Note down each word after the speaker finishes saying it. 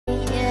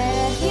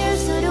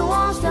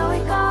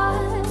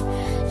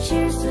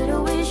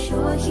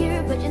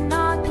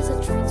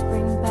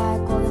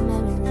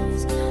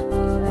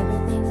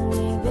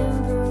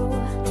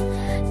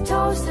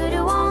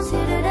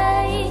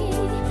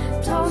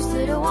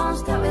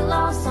ones that we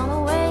lost on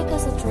the way.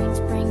 Cause the drinks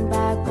bring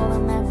back all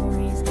the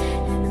memories,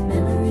 and the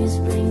memories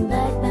bring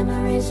back you.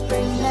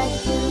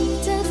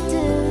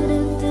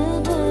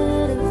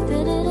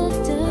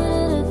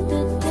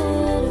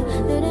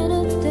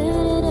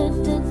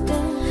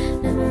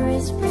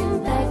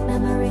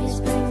 Memories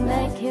bring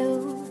back you.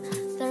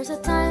 There's a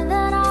time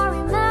that I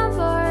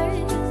remember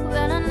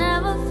when I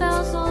never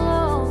felt so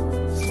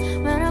lost.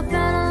 When I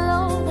felt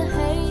alone, the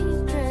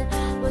hatred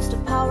was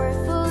too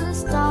powerful to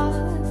stop.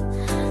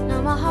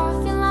 Now my heart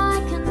feels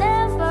like an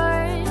ember,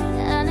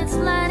 and it's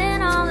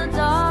lighting on the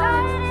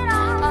dark.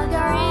 I'll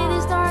carry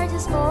these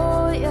torches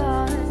for you,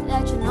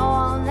 that you know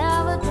I'll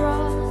never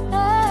drop.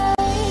 Hey,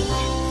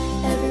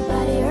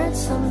 everybody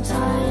hurts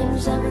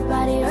sometimes,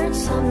 everybody hurts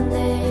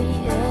someday.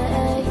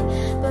 Hey,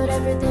 but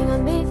everything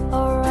will be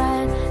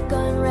alright. Go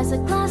and raise a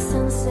glass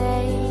and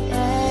say,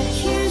 hey,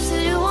 cheers to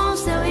the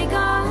ones that we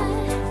got.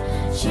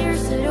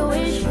 Cheers to the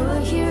wish you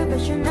were here,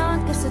 but you're not.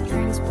 Cause the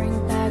drinks bring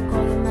back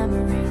all the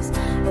memories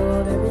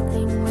of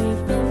everything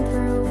we've been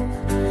through.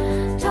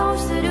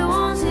 Toast to the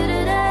ones here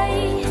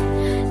today.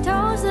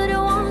 Toast to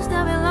the ones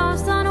that we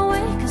lost on the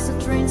way. Cause the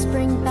drinks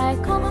bring back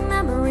all the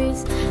memories,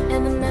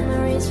 and the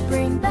memories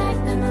bring back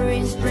you.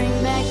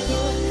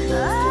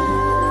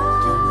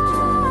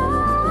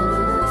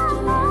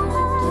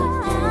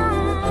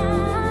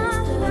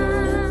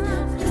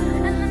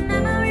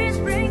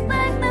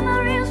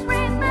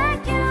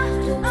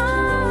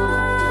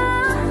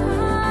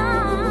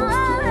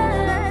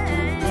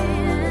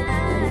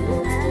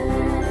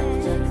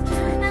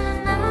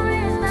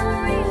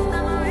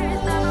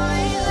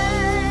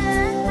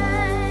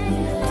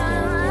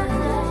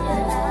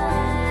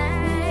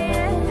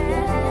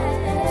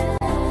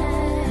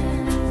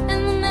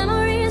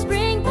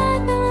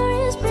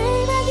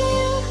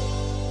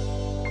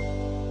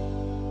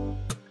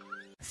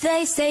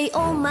 They say,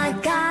 oh my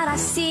God, I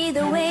see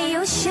the way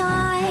you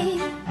shine.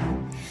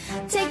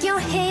 Take your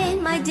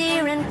hand, my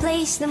dear, and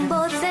place them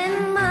both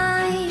in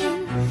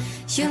mine.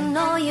 You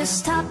know you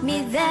stopped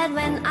me dead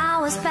when I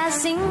was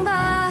passing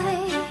by.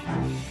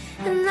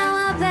 And now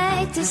I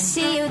beg to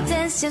see you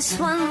dance just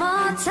one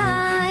more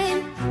time.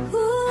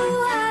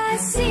 Ooh, I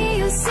see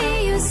you,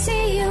 see you,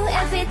 see you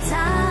every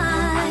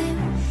time.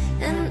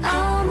 And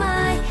oh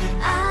my,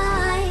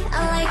 I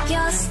like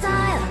your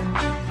style.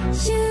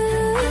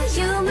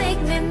 You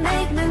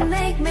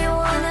make me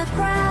wanna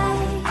cry.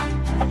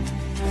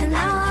 And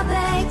now I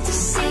beg to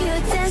see you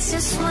dance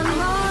just one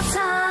more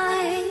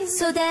time.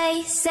 So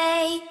they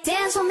say,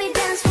 dance for me,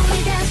 dance for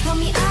me, dance for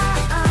me, oh,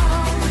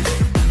 oh.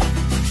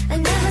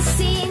 I've never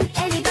seen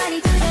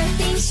anybody do the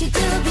things you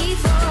do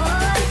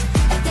before.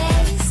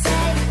 They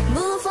say,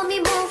 move for me,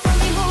 move for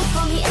me, move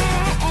for me,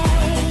 eh,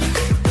 eh.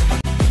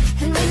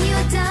 And when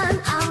you're done,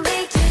 I'll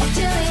make you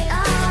do it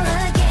all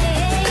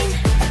again.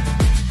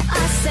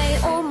 I say,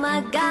 oh my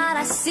God,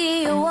 I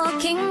see you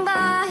walking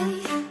by.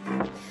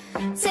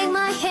 Take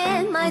my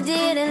hand, my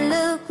dear, and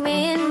look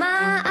me in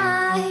my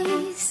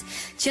eyes.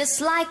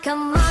 Just like a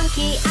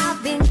monkey,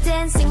 I've been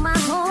dancing my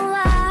whole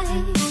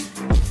life.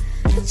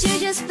 But you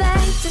just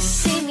beg to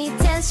see me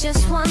dance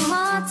just one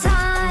more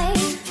time.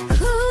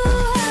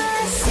 Ooh,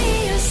 I see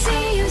you,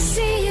 see you,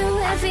 see you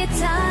every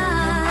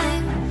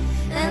time.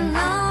 And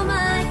oh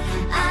my,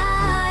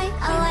 I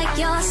like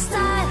your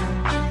style.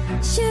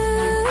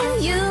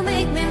 You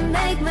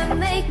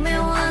make me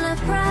wanna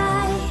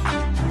cry.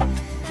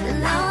 And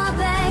now I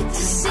beg to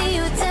see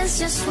you dance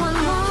just one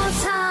more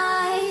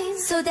time.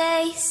 So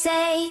they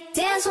say,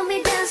 dance for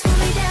me, dance for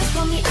me, dance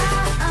for me, oh,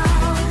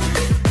 oh.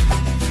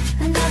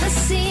 I've never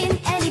seen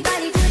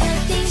anybody do the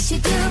things you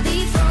do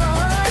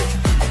before.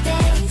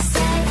 They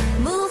say,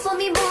 move for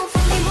me, move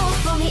for me, move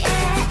for me,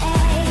 eh,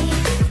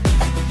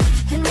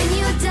 eh. And when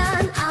you're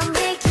done, I'll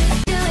make you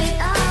do it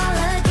all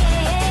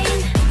again.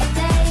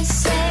 They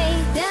say,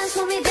 dance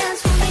for me,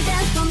 dance for me,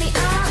 dance for me,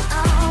 oh,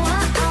 oh,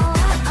 oh,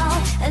 oh, oh.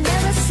 I've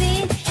never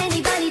seen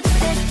anybody do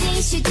the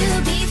things you do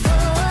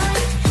before.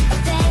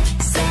 They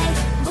say,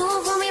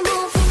 move for me,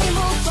 move for me,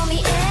 move for me,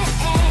 eh,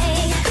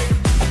 eh.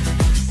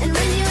 And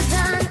when you're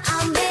done,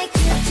 I'll make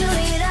you do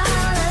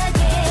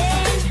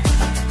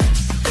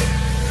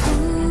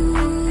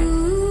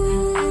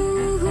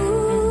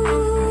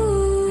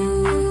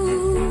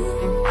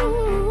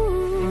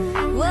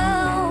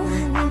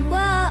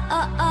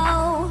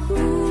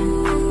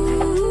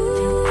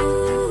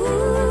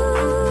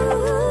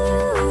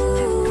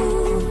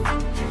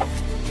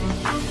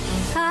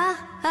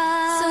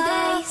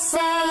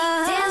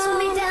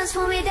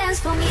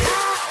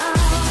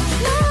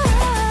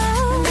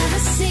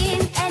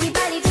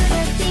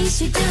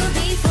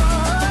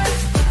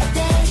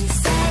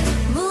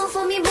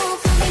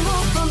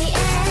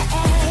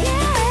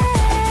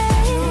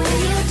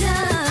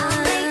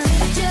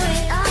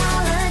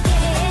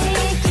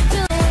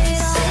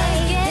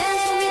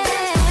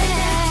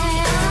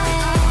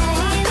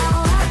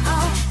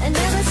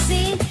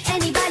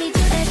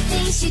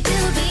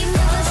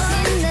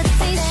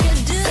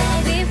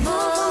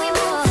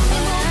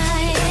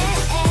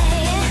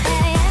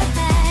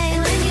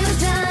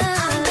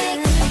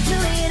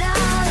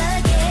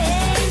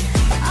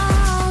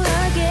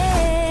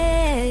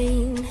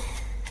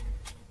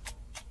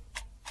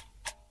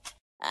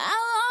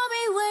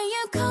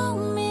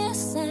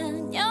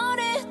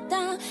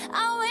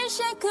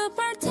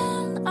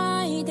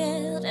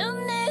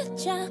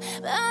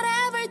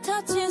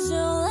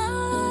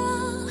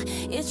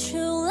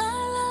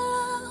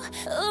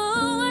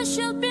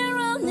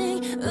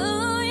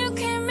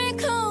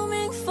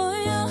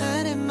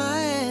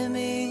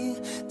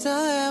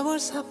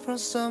from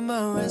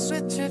somewhere else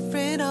with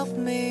different of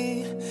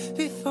me.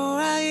 Before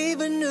I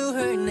even knew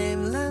her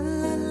name, la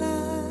la la.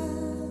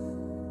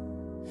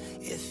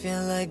 It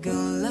felt like ooh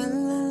la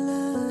la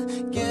la,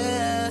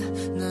 yeah,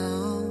 no.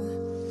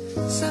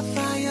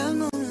 Sapphire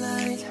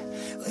moonlight,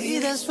 we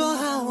danced for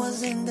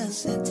hours in the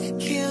sun,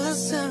 tequila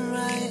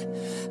sunrise.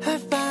 Her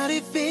body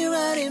feel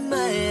right in my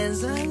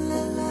hands, la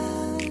la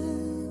la.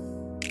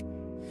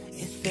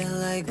 It felt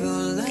like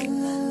ooh la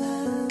la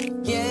la,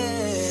 yeah.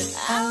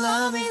 I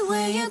love it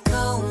when you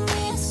call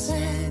me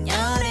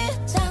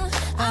señorita.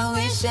 I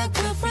wish I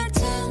could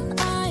pretend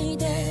I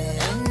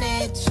didn't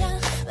need ya,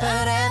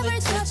 but every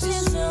touch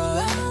is true,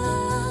 la la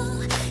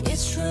la.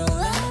 It's true,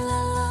 la la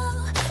la.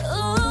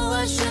 Ooh,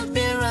 I should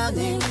be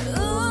running.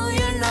 Ooh,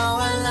 you know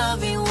I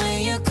love it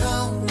when you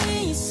call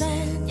me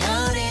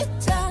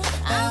señorita.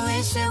 I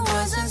wish it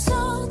wasn't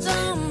so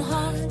damn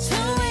hard to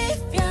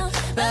leave ya,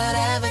 but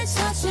every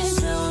touch is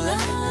true, la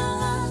la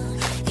la.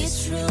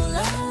 It's true,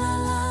 la la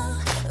la.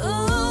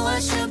 Ooh, I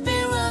should be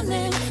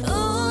running.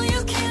 Ooh,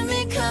 you keep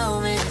me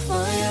coming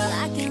for you.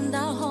 Like in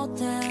the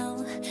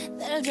hotel,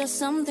 there's just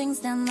some things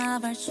that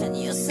never change.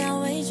 You say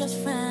we just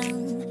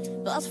friends,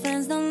 but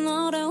friends don't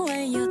know the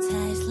way you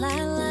taste, la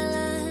la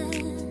la.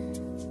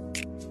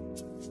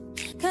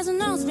 Cause I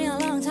know it's been a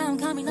long time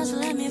coming, don't you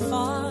let me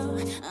fall.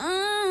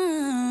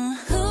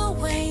 Ooh,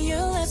 when you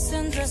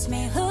listen, trust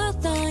me,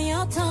 hooked on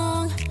your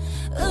tongue.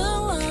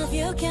 Ooh, love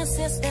you can't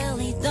sit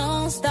steadily,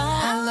 don't stop.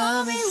 I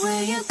love it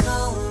when you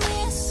call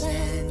me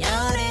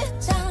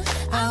señorita.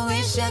 I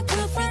wish I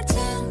could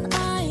pretend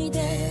I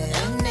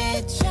didn't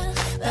need ya,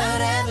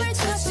 but every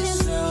touch is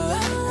true, la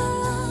la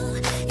la.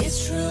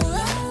 It's true,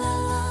 la la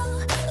la.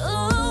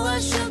 Ooh, I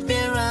should be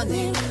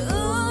running.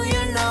 Ooh,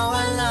 you know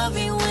I love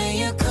it when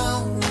you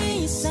call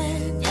me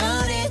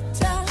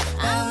señorita.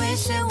 I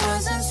wish it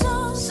wasn't so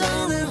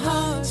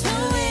hard to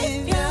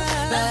leave ya,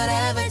 but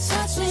every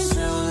touch is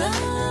true, la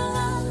la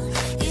la.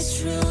 It's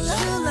true, la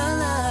la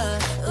la.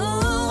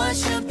 Ooh, I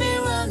should be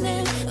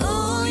running.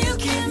 Ooh, you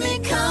keep me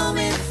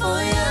coming for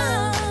ya.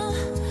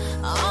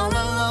 All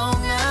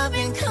along I've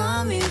been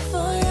coming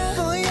for ya,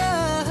 oh,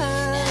 yeah.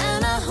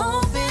 And I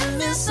hope it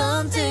means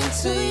something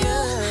to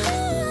you.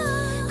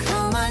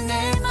 Call my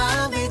name,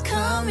 I'll be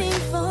coming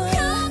for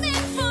ya.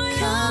 Coming for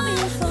ya.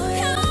 Coming for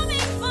ya.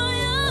 Coming for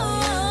ya.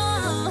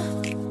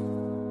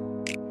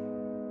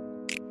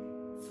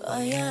 For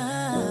ya.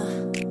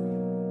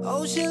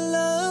 Oh, she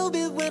love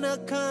it when I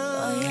come.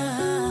 Oh, yeah.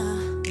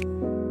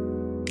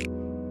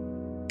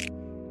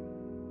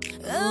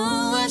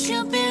 Ooh, I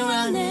should be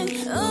running.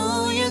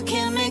 Ooh, you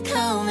keep me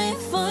coming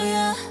for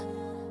ya.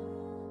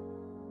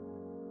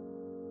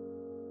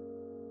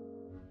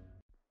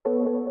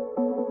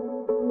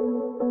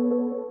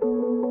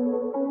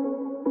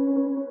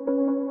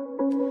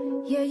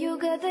 Yeah, you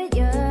got the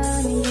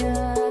yummy,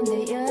 yum, the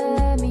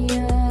yummy,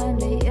 yum,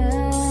 the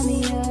yummy,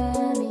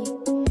 yummy.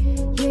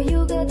 Yeah, you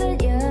got the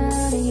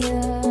yummy,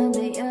 yum,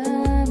 the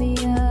yummy,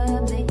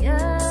 yum, the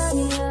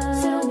yummy,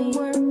 yummy.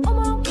 We're on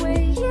my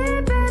way, yeah,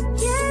 babe,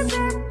 yeah,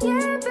 babe,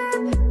 yeah,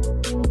 babe.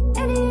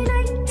 Any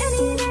night,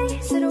 any day.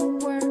 Said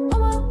we're on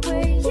my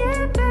way,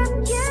 yeah, babe,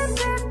 yeah,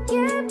 babe,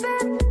 yeah,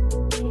 babe.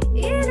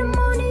 In the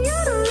morning,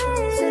 you're the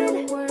late. Said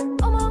we're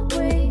on my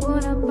way,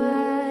 wanna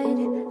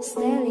bite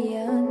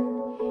stallion.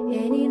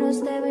 And you know,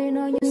 stay, you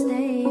know, you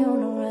stay on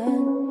the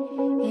run.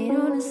 And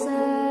on the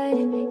side,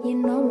 you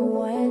number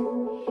one.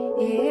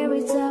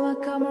 Every time I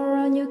come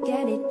around, you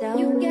get it down.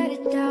 You get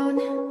it down.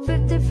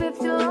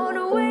 50-50 all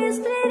the way, you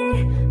split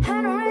it.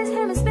 Hand on raise,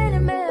 him and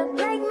spinning, man.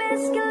 Like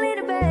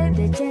mescalator, babe.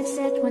 The jet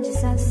set, when the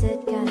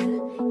sunset, kinda.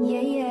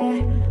 Yeah,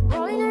 yeah.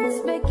 Rolling ass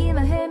back in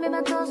my head, make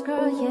my toes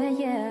curl, yeah,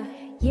 yeah.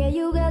 Yeah,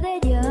 you got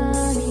that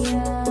yummy,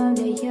 yum,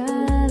 the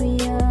yummy,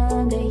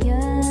 yum, the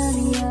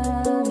yummy,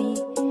 yummy.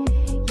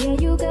 Yeah,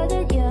 you got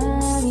that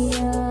yummy,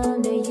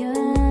 yum, the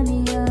yummy,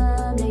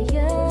 yum, the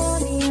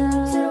yummy,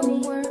 yummy.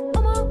 We're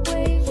on my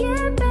way,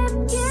 yeah, babe,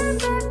 yeah,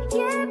 babe,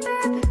 yeah,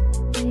 babe.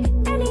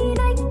 Any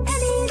night,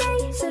 any day.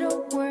 Said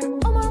we're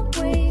on my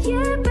way,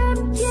 yeah,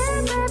 babe, yeah,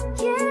 babe,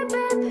 yeah,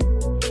 babe.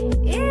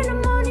 In the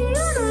morning,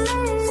 you're the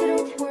late. Said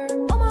we're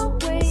on my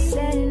way,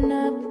 setting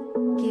up,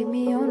 keep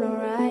me on the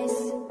rise.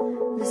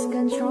 Lose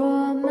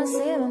control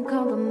myself, I'm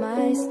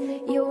compromised.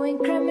 You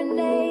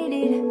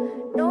incriminated,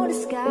 no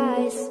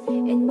disguise.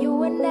 And you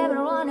were never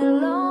on a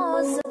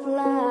loss of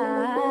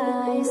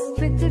lies.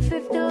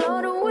 50-50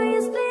 all the way,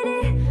 you split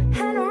it.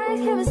 Hand on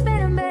raise, have a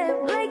spinning, babe.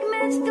 Like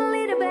magical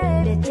leader,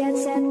 babe. The jet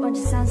set, watch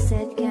the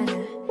sunset, kinda.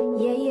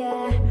 Yeah,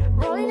 yeah.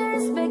 Rolling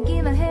ass back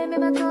in my head, make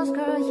my toes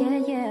curl, yeah,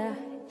 yeah.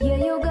 Yeah,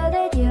 you got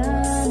that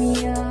yummy,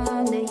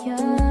 yum, the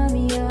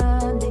yummy,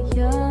 yum, the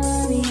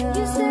yummy, yum.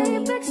 You say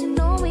it back, you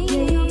know me.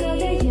 Yeah, you got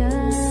that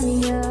yummy,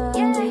 yum,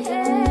 yeah, the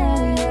yummy,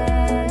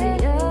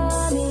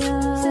 yummy,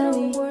 yum. Said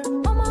we're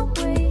on my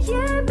way,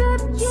 yeah,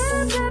 babe, yeah,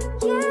 babe,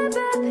 yeah,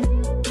 babe.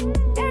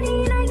 Any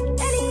night,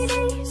 any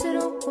day. Said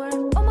we're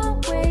on my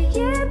way,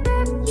 yeah,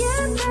 babe, yeah.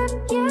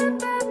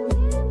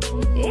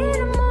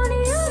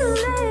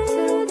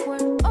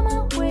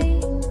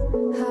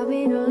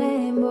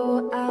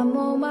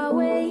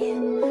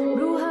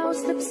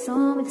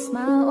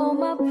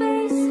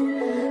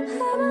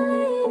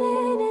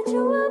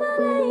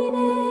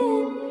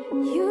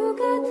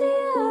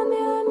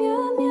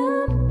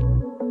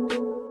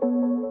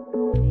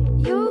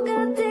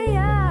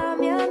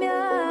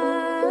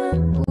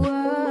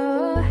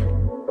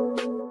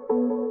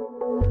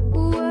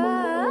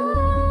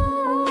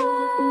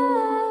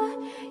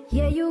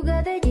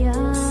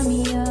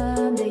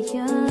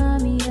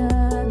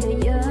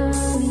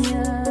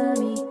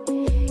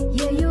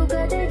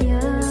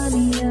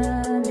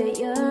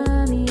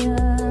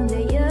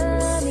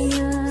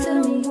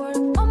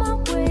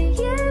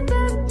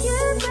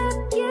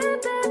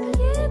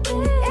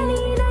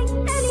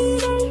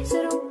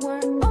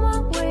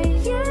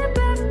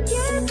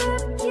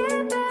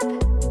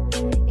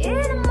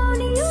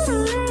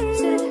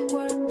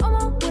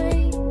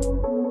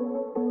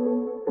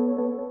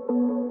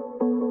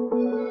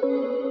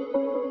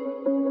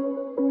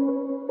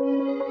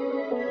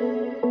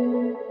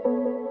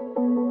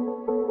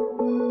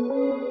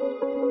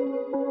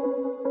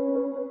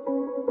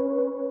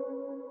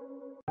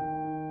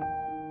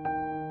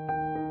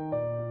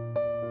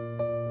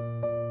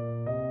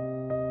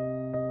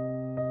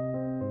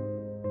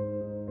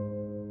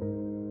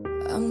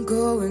 I'm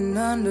going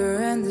under,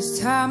 and this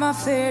time I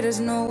fear there's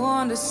no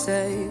one to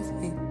save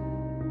me.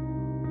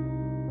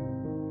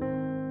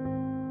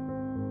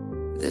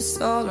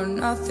 This all or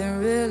nothing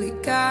really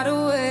got a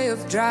way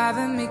of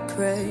driving me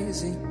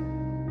crazy.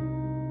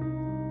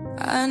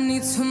 I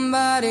need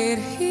somebody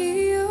to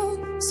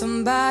heal,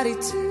 somebody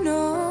to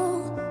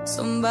know,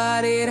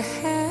 somebody to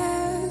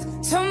have,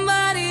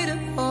 somebody to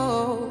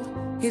hold.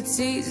 It's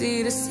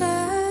easy to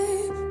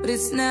say, but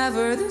it's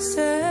never the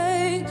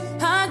same.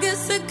 I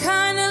guess I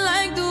kinda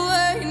like the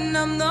way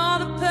numb all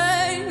the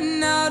pain.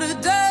 Now the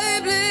day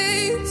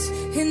bleeds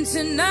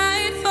into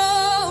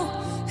nightfall,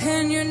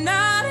 and you're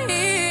not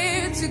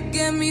here to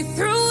get me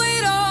through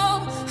it all.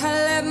 I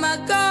let my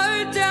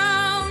guard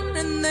down,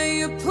 and then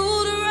you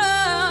pulled a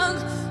rug.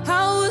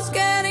 I was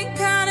getting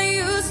kinda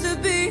used to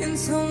being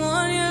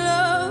someone you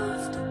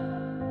loved,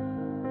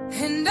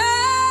 and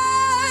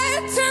I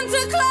tend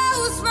to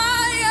close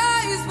my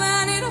eyes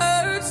when it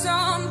hurts.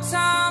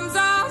 Sometimes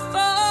I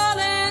fall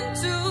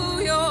into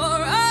your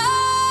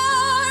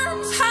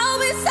arms. I'll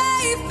be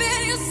safe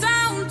in your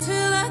sound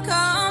till I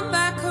come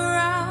back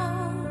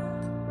around.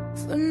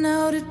 For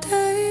now the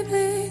day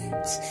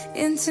bleeds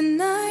into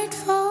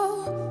nightfall,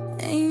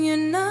 and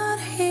you're not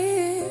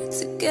here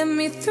to get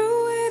me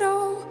through it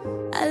all.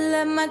 I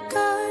let my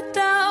guard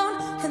down,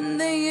 and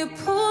then you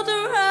pulled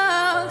the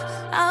rug.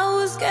 I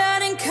was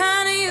getting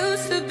kinda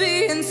used to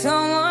being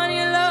someone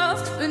you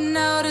loved, but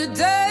now the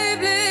day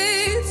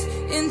bleeds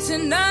into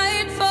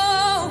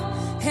nightfall,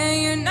 and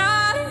you're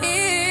not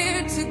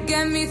here to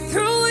get me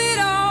through it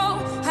all.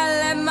 I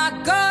let my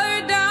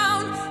guard down,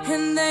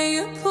 and then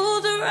you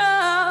pulled the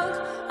rug.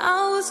 I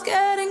was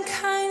getting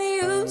kinda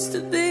used to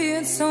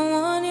being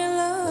someone you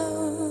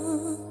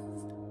loved.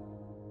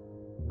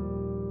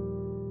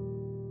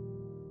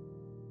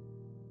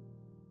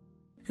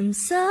 I'm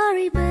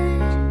sorry, but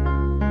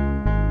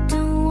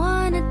don't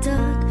wanna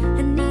talk.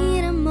 I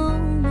need a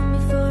moment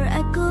before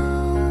I go.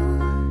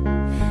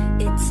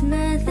 It's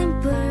nothing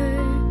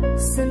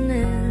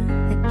personal.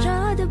 I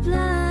draw the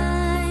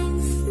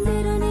blinds. They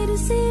don't need to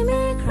see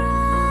me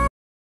cry.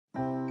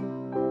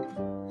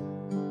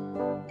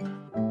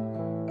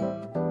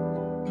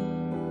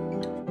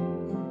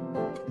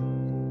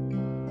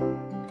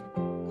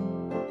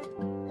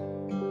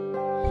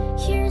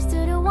 Here's to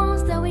the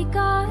ones that we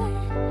got.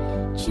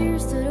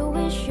 Cheers to the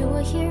wish you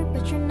were here,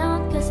 but you're not.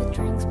 'Cause the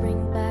drinks bring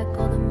back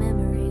all the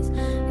memories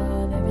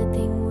of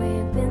everything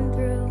we've been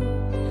through.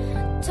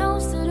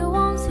 Toast to the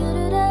ones here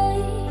today.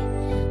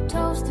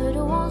 Toast to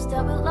the ones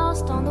that we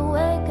lost on the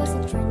way. 'Cause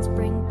the drinks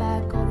bring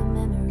back all the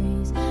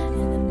memories,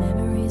 and the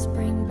memories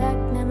bring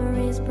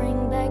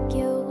back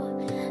you.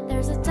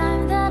 There's a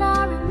time that I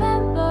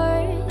remember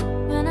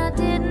when I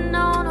didn't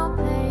know no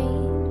pain,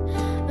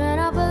 when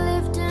I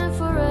believed in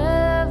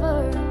forever,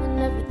 and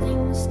everything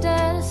would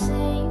stay the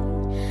same.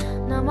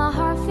 Now my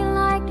heart feel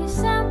like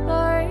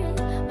December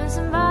when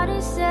somebody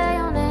say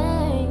your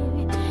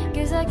name.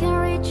 'Cause I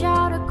can't reach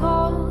out to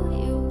call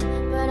you,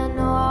 but I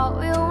know I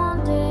will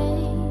one day.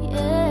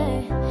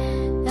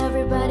 Yeah.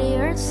 Everybody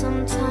hurts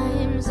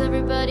sometimes,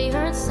 everybody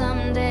hurts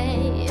someday.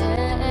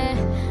 Yeah.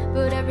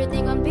 But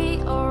everything gon' be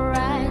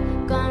alright.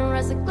 Gonna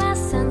raise a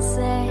glass and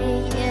say,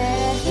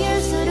 yeah.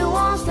 Here's to the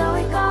ones that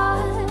we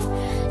got.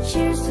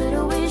 Cheers to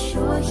the wish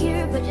you were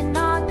here, but you're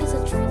not. 'Cause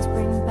the drinks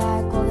bring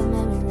back all the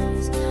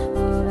memories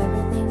of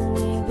everything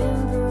we've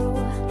been through.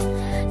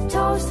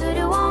 Toast to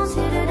the ones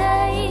here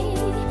today.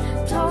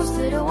 Toast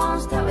to the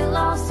ones that we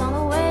lost on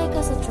the way.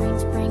 'Cause the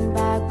drinks bring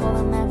back all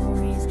the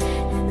memories,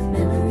 and the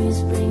memories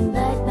bring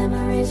back you.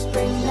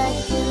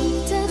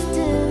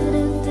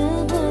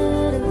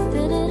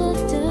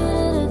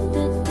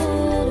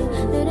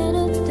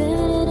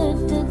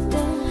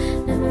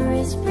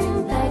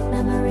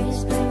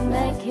 Memories bring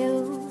back you.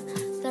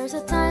 There's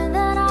a time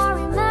that I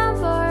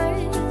remember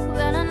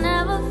when I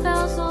never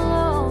felt so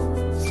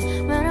lost.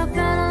 When I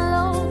felt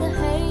alone, the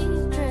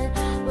hatred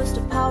was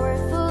too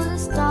powerful to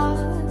stop.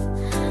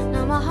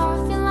 Now my heart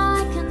feel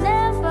like an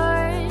ember,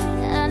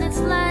 and it's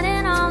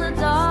lighting on the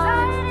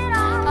dark.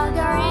 I'll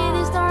carry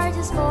these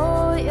torches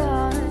for you,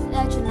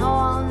 that you know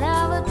I'll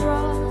never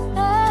drop.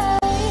 Hey.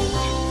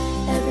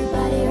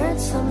 Everybody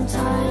hurts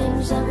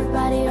sometimes,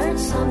 everybody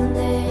hurts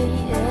someday.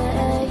 Yeah.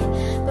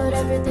 But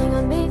everything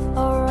will be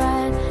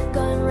alright.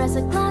 Gonna raise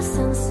a glass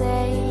and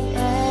say,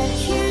 yeah.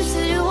 Cheers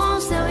to the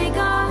ones that we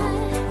got.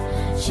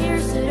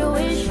 Cheers to the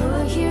wish you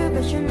were here,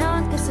 but you're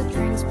not. 'Cause the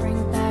drinks bring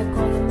back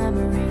all the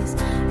memories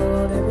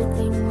of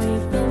everything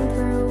we've been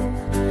through.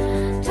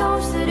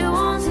 Toast to the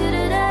ones here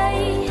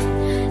today.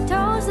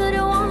 Toast to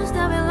the ones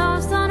that we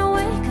lost on the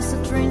way. 'Cause the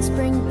drinks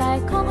bring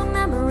back all the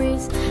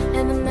memories,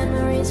 and the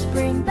memories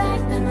bring back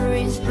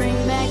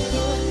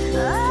you.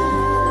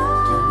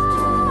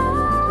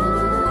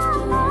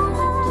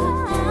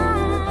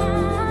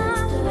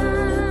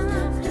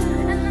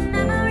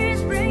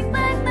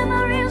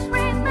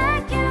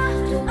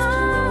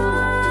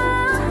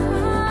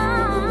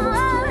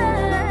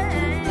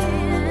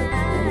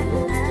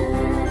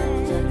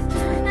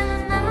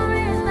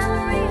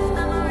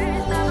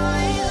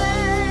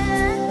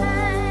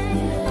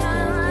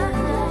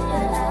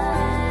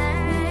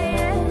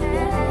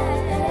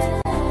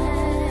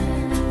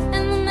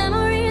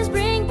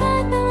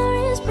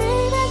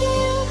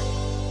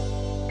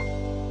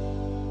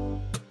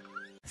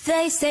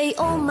 They say,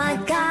 oh my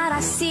God, I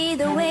see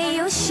the way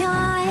you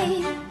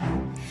shine.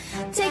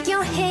 Take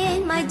your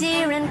hand, my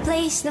dear, and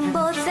place them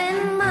both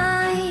in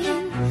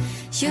mine.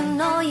 You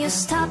know you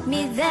stopped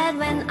me dead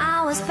when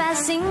I was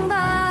passing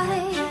by.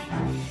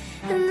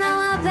 And now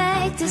I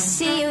beg to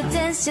see you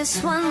dance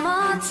just one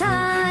more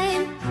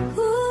time.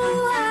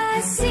 Ooh,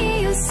 I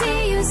see you,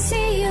 see you,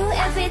 see you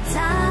every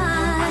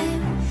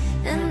time.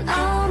 And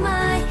oh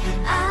my,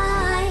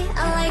 I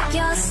like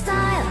your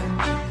style.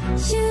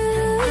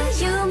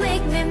 You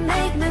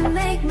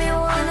make me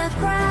wanna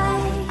cry.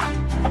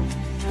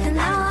 And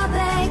now I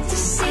beg to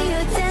see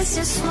you dance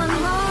just one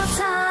more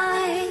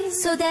time.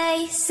 So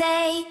they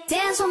say,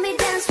 dance for me,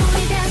 dance for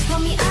me, dance for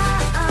me, oh,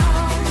 oh.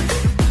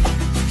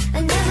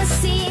 I've never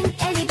seen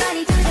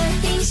anybody do the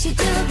things you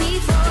do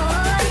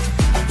before.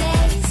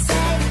 They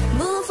say,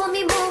 move for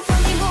me, move for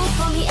me, move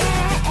for me,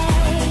 eh,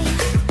 eh.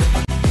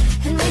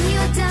 And when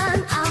you're done,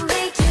 I'll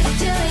make you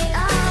do it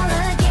all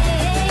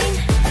again.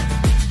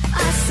 I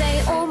say,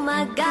 oh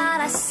my God,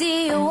 I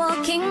see you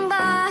walking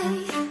by.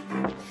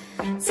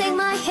 Take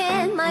my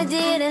hand, my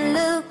dear, and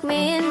look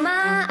me in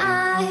my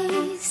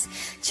eyes.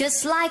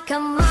 Just like a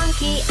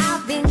monkey,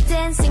 I've been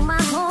dancing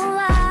my whole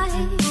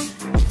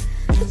life.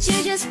 But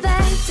you just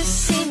beg to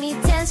see me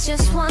dance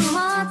just one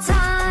more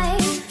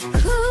time.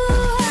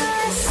 Ooh,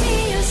 I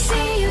see you,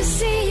 see you,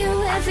 see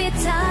you every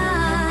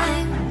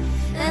time.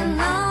 And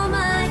oh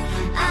my,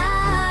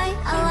 I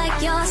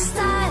like your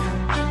style.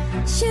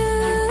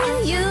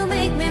 You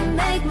make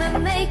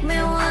me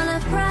wanna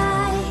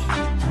cry.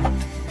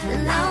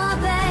 And now I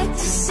beg to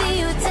see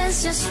you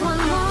dance just one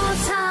more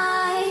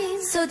time.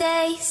 So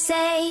they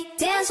say,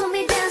 dance for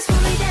me, dance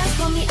for me, dance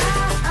for me, oh,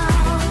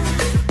 oh.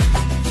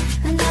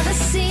 I've never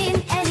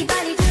seen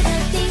anybody do the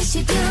things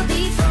you do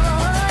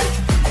before.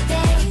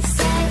 They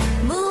say,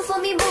 move for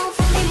me, move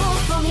for me,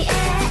 move for me,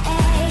 eh,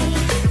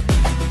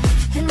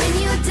 eh. And when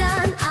you're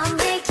done, I'll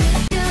make you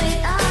do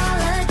it all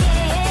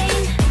again.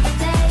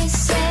 They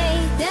say,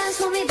 dance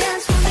for me,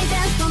 dance for me,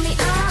 dance for me,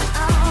 oh,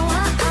 oh,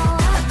 oh,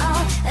 oh,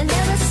 oh. I've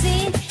never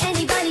seen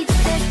anybody do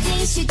the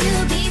things you do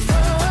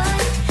before.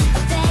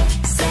 They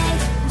say,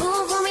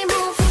 move for me,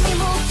 move for me,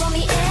 move for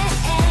me, eh,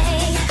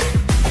 eh.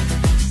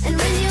 And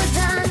when you're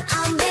done,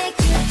 I'll make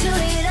you do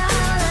it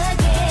all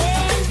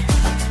again.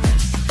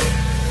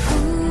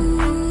 Ooh,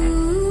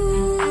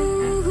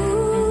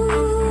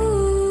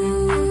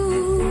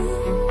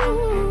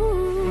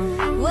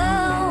 whoa,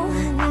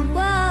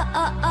 whoa,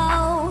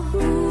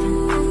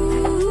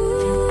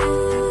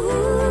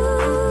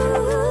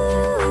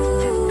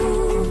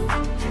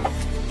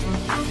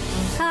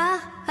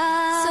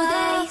 so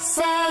they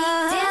say,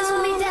 dance for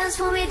me, dance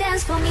for me,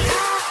 dance for me, oh,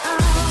 oh.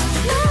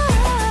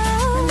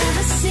 I've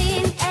never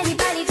seen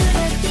anybody do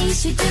the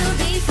things you do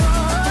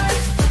before.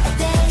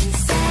 They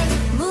say,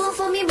 move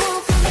for me,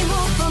 move for me,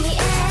 move for me,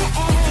 eh,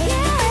 eh.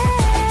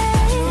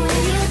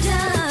 When you're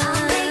done,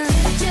 I'll make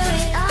you do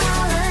it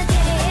all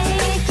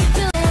again.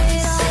 Do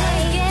it all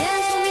again.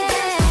 Dance for me,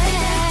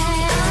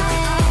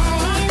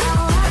 oh,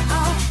 oh,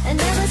 oh. I've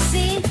never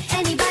seen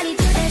anybody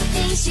do the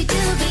things you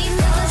do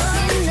before.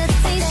 Seen the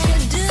things you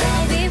do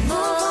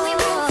before.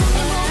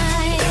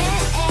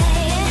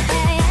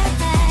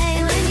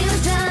 When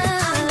you're done,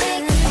 I'll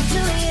make you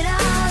do it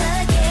all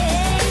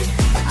again,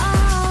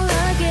 all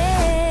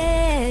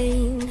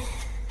again.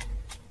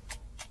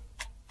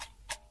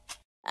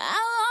 I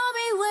love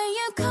it when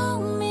you call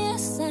me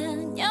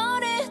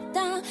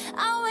señorita. I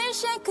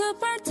wish I could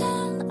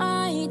pretend I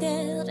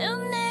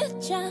didn't need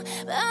ya,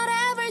 but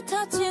every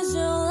touch is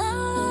your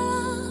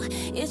love.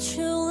 It's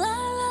your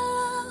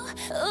love.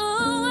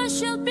 Ooh, I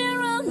should be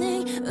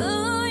running.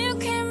 Ooh, you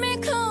keep me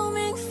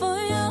coming for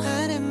you.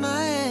 And in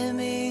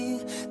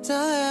Miami, the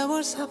air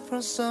was hot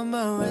from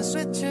summer and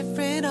sweat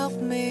dripping off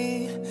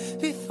me.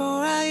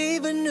 Before I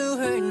even knew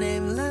her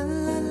name, la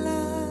la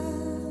la.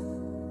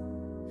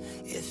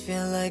 It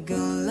felt like a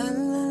la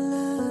la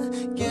la,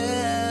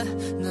 yeah,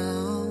 no.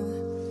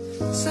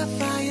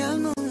 Sapphire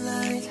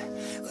moonlight,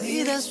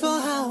 we danced for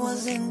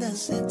hours in the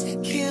sun,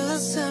 tequila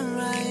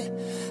sunrise.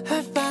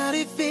 Her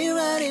body feel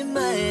right in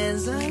my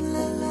hands, la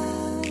la la.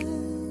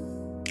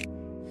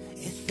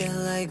 It felt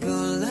like a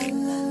la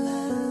la la,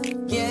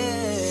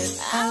 yeah.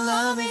 I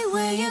love it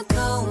when you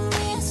call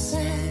me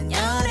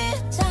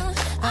señorita.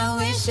 I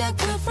wish I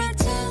could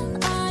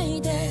pretend I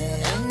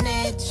didn't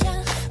need ya,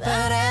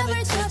 but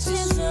every touch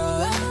is your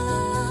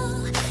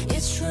love.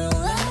 It's true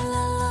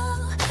love.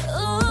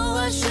 Ooh,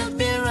 I should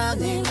be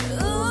running.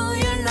 Ooh,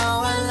 you know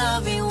I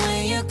love it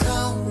when you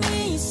call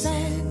me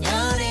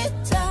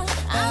señorita.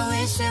 I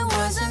wish it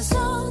wasn't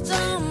so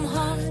damn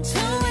hard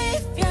to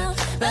leave you,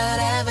 but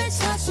every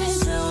touch is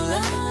true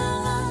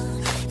love.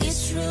 It's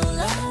true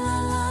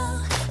love.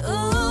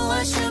 Ooh,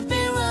 I should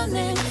be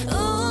running.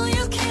 Ooh,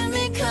 you keep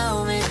me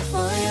coming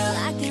for you.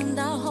 Like in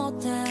the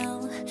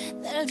hotel,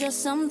 there are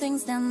just some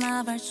things that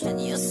never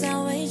change. You say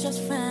we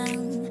just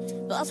friends,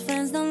 but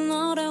friends don't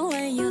know the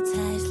way you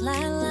taste. La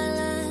la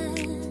la.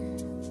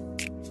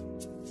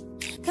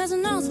 Cause I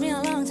know it's been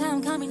a long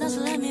time coming, don't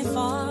you let me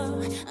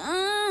fall.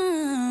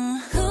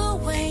 Who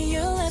when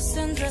you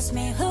listen, trust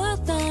me,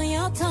 hooked on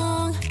your tongue.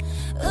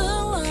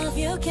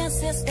 can't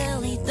sit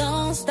still,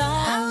 don't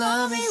stop. I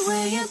love it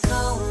when you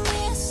call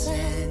me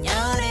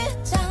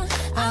señorita.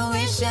 I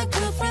wish I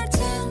could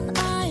pretend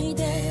I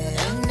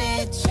didn't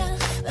need ya,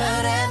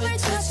 but every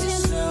touch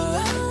is true.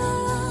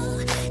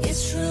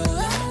 It's true.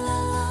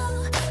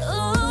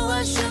 Ooh,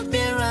 I should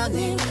be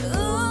running.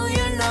 Ooh,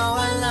 you know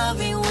I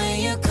love it when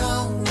you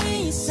call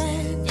me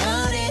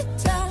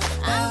señorita.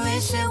 I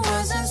wish it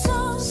wasn't so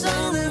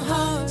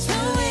hard to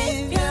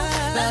leave ya,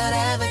 but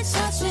every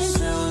touch is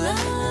true.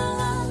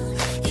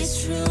 It's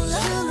true.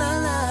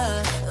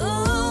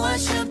 Ooh, I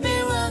should be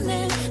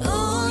running.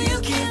 Ooh, you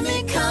keep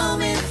me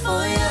coming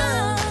for ya.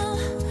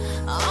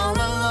 All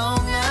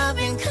along I've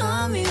been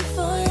coming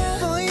for ya.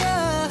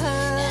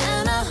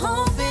 And I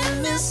hope it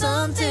means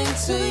something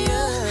to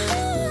you.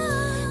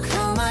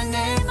 Call my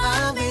name,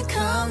 I'll be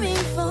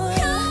coming for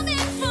ya.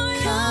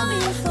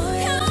 Coming for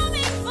ya.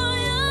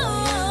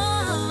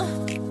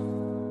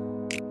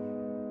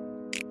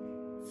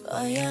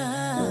 For ya.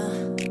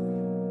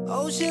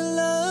 Oh, she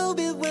love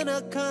it when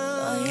I come.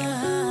 Oh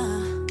yeah.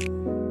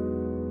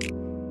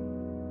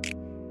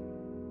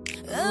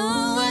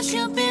 Ooh, I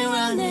should be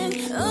running.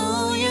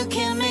 Ooh, you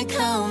keep me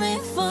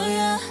coming for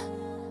ya.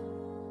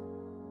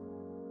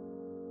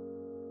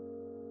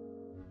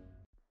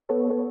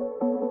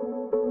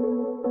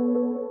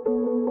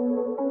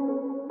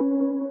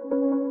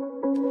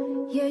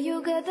 Yeah,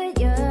 you got the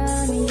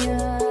yummy,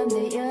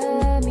 the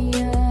yummy,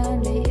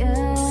 the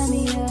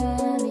yummy,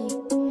 yummy.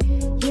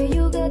 Yeah,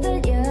 you got the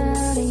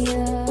yummy,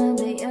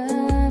 the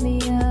yummy,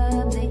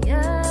 the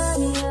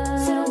yummy,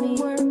 yummy.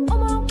 We're on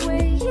my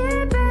way, yeah,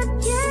 babe,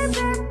 yeah,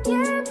 babe,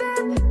 yeah,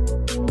 babe.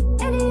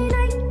 Any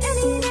night,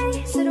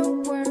 said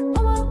we're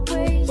on my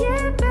way,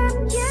 yeah, babe,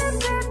 yeah,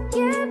 babe,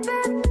 yeah,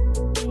 babe.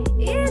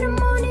 In the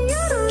morning,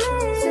 you're the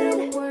late, said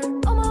we're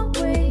on my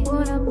way.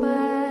 Wanna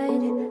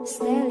bite,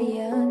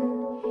 stallion.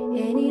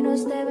 Ain't no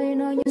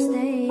stepping on you,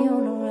 stay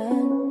on the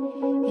run.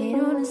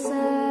 Ain't on the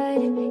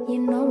side, you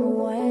number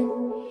one.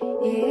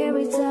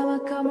 Every time I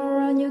come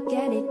around, you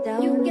get it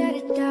down.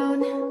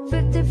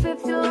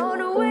 50-50 all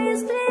the way,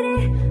 it's steady.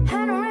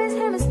 Hand on raise,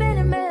 him and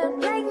spinning, man.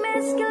 Black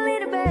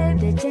masculine, babe.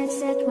 The jet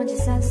set, once the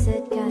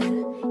sunset,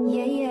 kinda.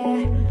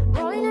 Yeah.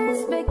 Rolling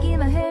eyes back in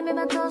my head, make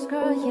my toes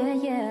curl,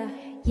 yeah.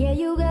 Yeah,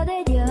 you got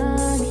that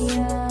yummy,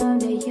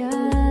 the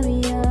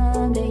yummy,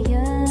 the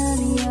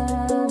yummy,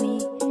 yummy.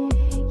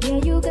 Yeah,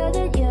 you got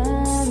that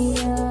yummy,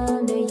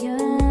 the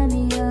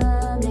yummy,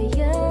 the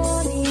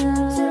yummy,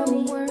 yummy. So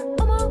we're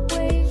on my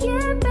way,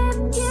 yeah, babe,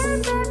 yeah,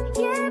 babe,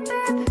 yeah,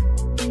 babe.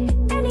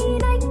 Any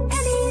night,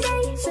 any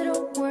day. So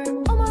we're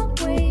on my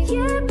way,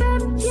 yeah,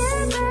 babe, yeah,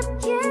 babe,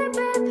 yeah,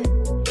 babe.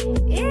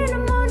 In the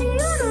morning,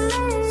 you're the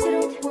late. So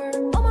we're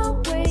on my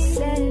way,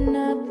 setting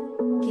up,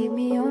 keep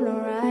me on the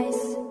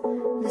rise.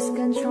 Lose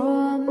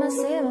control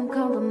myself, I'm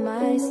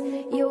compromised.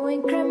 You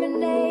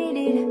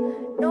incriminated,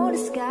 no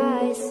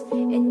disguise.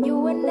 And you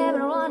were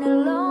never on a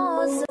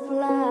loss of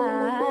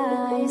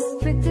lies.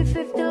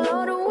 50-50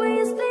 all the way,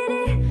 it's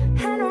steady.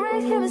 Hand on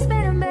raise, him and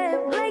spinning, babe.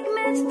 Like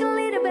magic, a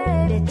little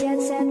babe. The jet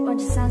set, watch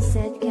the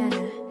sunset, kinda.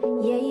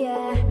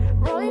 Yeah.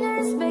 Rolling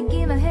eyes back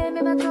in my head,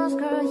 make my toes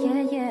curl,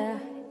 yeah.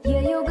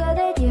 Yeah, you got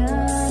that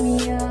yummy,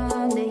 the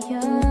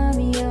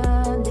yummy,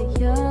 the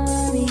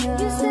yummy,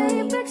 you say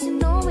you're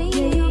vexing on me.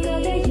 Yeah, you got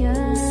that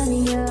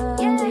yummy, the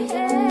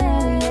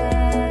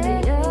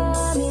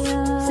yummy,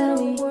 so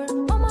we're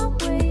on my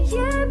way,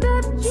 yeah,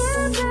 babe,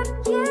 yeah, babe,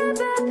 yeah,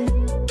 babe.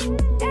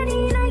 Any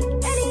night,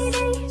 any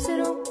day, so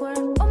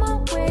we're on my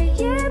way,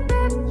 yeah,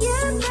 babe,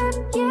 yeah, babe,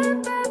 yeah,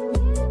 babe.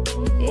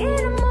 In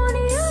the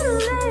morning, you're the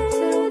late,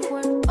 so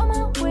we're on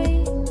my way.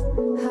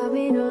 Hop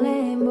in a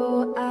Lambo,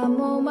 I'm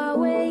on my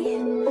way.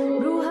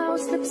 Blue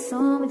house slips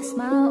on with a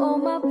smile on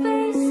my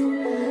face.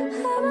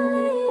 I'm a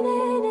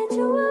lady, and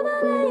you are my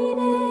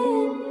lady.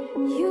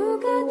 You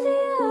got the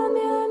yum,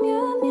 yum,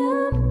 yum,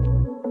 yum.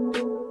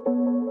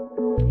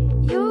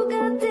 You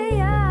got the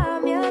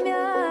yum, yum,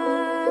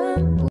 yum.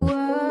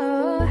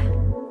 Whoa.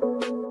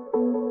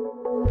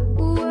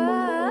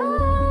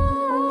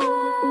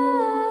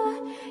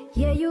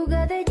 Yeah, you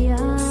got the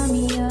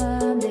yummy,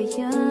 the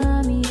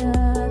yummy,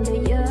 the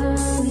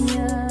yummy,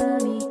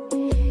 yummy.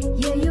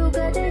 Yeah, you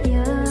got the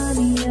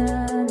yummy,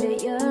 the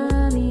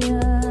yummy,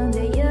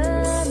 the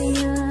yummy,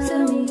 yummy. So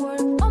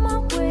we're on my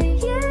way,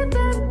 yeah,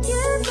 babe,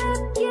 yeah,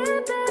 babe, yeah,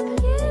 babe,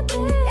 yeah,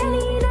 babe.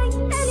 Any night,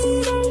 any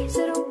day.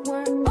 So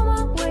we're on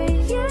my way,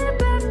 yeah,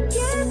 babe,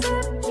 yeah,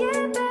 babe,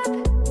 yeah, babe.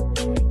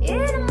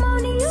 In the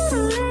morning, you're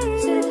the late.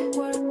 So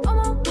we're on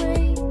my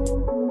way.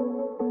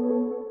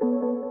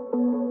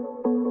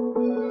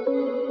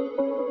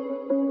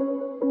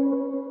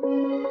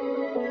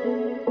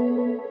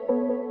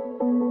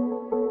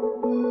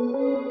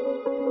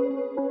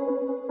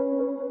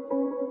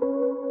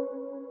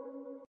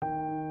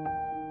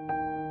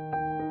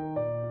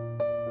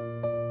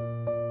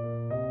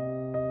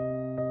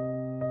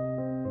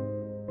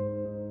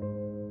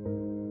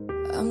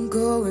 I'm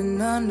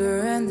going under,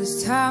 and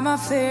this time I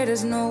fear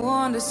there's no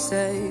one to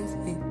save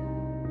me.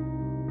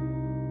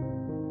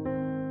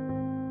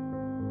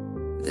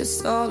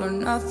 This all or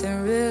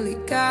nothing really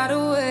got a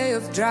way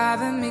of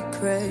driving me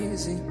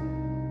crazy.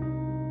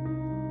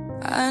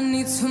 I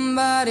need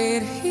somebody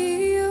to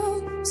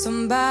heal,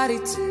 somebody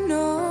to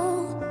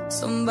know,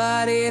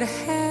 somebody to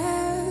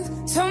have,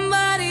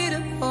 somebody to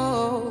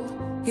hold.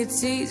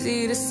 It's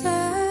easy to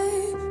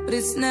say, but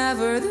it's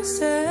never the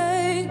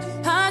same.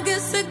 I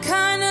guess I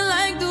kinda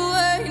like the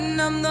way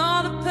I'm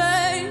not a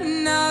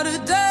pain. Now the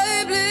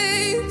day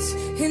bleeds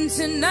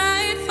into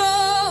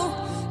nightfall,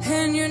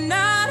 and you're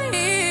not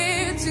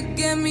here to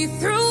get me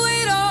through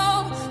it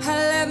all. I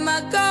let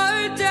my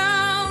guard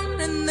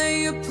down, and then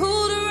you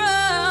pulled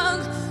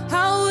around.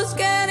 I was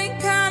getting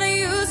kinda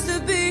used to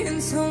being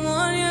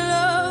someone you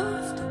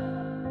loved,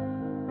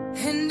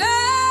 and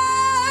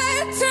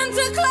I tend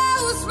to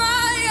close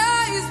my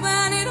eyes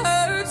when it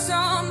hurts.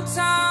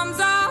 Sometimes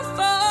I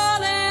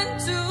fall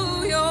into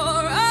your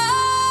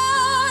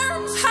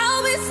arms.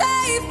 I'll be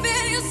safe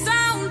in your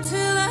sound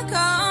till I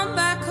come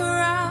back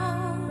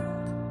around.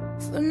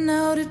 For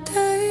now the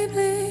day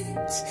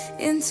bleeds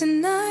into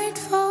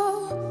nightfall,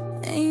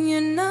 and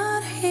you're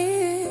not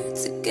here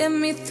to get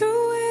me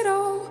through it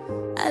all.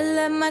 I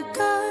let my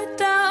guard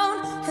down,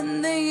 and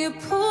then you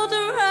pulled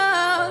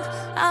around.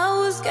 I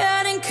was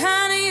getting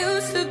kinda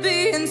used to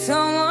being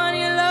someone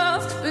you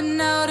loved, but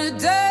now the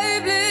day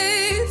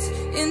bleeds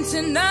into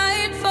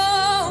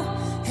nightfall,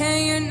 and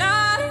you're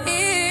not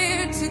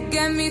here to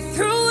get me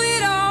through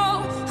it all.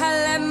 I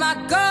let my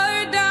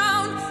guard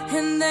down,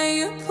 and then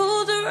you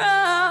pulled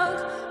around.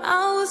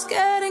 I was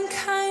getting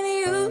kinda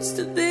used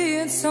to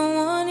being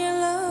someone you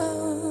loved.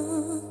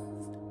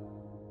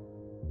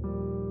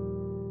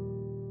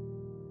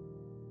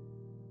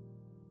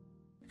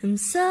 I'm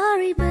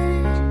sorry,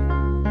 but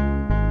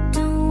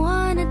don't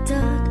wanna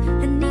talk.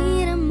 I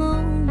need a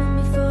moment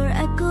before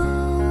I go.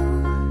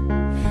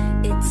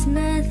 It's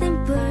nothing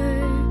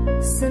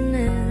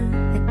personal.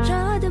 I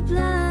draw the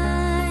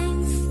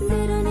blinds.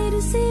 They don't need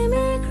to see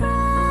me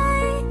cry,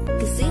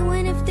 'cause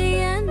even if they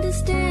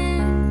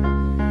understand,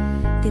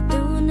 they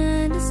don't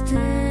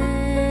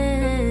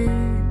understand.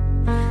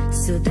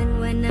 So then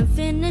when I'm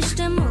finished,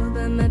 I'm all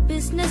about my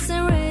business.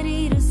 I'm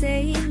ready to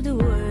save the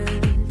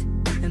world.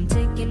 I'm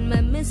taking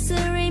my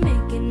misery,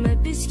 making my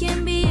bitch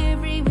can be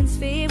everyone's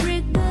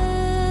favorite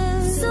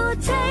girl. So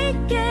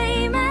take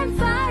aim and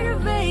fire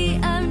away.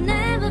 I've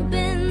never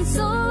been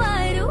so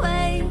wide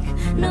awake.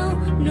 No,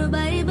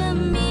 nobody but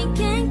me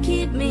can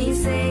keep me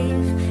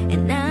safe,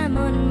 and I'm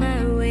on my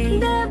way.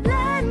 The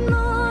blood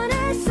moon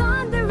is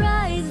on the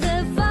rise, the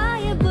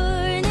fire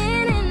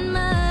burning in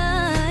my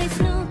eyes.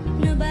 No,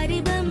 nobody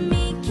but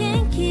me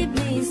can keep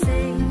me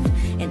safe,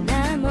 and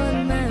I'm on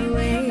my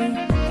way.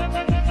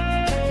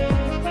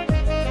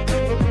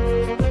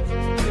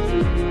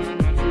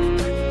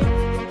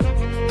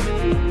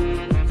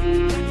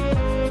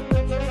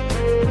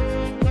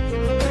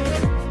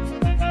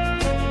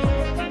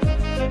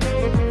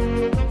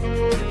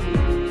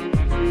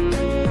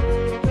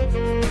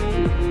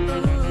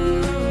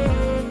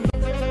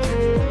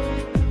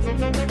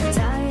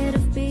 Tired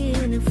of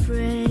being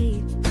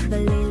afraid,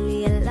 but lately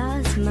I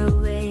lost my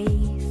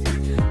ways.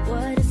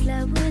 What is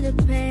love with the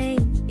pain?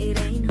 It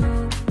ain't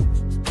hope.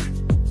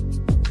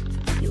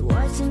 You're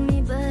watching me,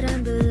 but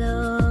I'm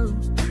below.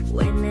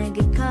 When I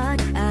get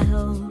caught, I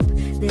hope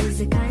there's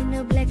a kind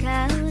of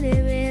blackout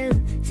that will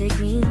take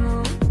me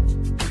home.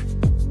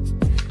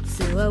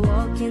 So I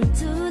walk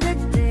into the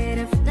dead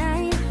of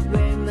night,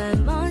 where my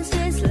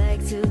monsters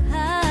like to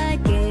hide.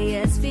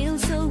 Chaos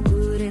feels so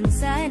good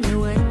inside, no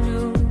one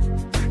knows.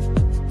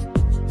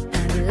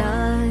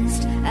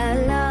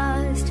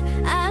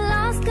 I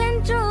lost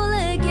control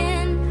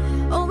again.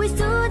 Always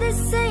do the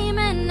same,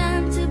 and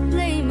I'm to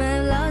blame. I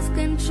lost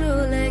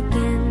control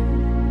again.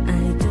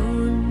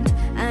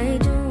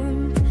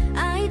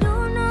 I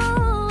don't know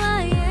who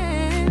I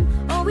am.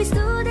 Always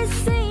do the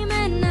same,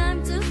 and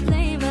I'm to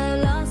blame. I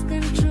lost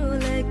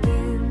control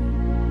again.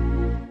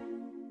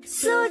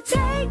 So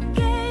take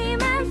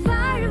aim and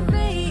fire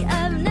away.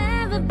 I've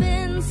never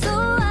been so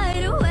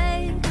wide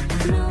awake.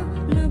 No,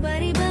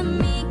 nobody but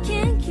me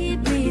can keep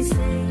me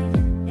safe,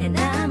 and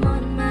I'm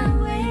on my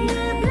way.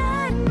 The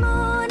blood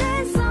moon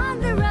is on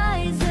the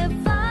rise, the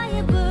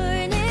fire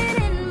burning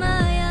in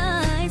my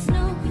eyes.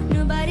 No,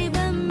 nobody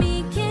but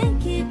me can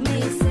keep me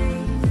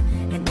safe,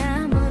 and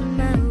I'm on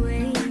my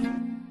way.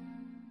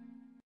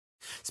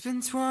 It's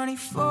been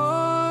 24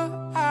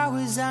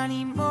 hours, I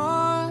need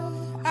more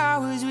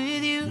hours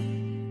with you.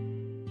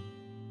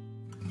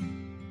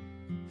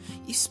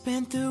 You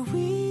spent the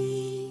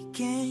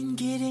weekend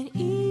getting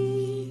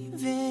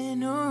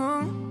even,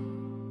 oh.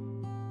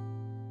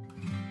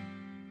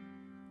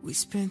 We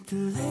spent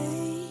the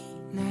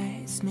late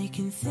nights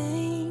making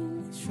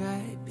things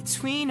right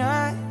between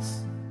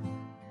us.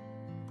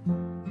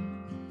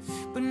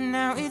 But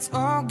now it's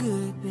all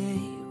good,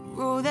 babe.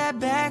 Roll that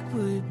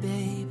backward,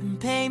 babe, and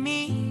pay me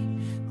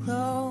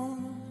close.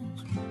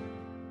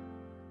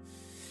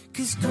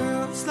 'Cause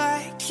girls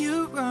like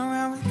you run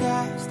around with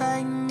guys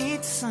like me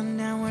till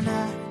sundown. When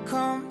I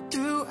come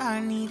through, I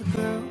need a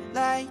girl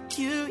like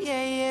you,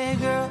 yeah, yeah.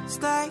 Girls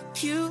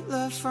like you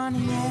love fun,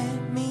 yeah,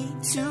 me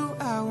too.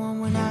 I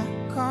want when I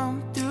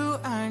come through.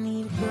 I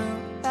need a girl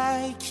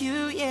like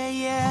you, yeah,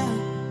 yeah.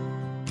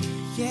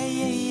 Yeah,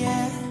 yeah,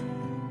 yeah.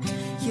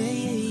 Yeah,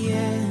 yeah,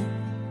 yeah.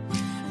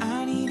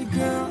 I need a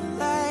girl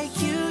like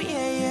you,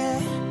 yeah,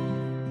 yeah.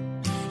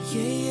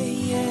 Yeah, yeah,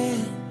 yeah.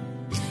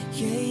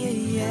 Yeah, yeah,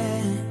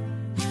 yeah.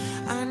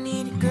 I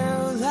need a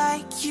girl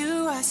like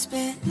you. I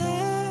spent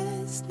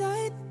last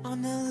night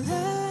on the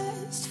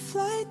last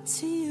flight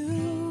to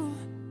you.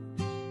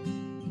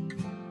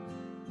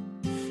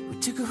 We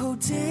took a whole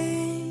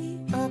day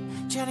up,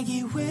 trying to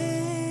get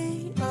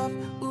way up,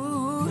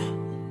 ooh.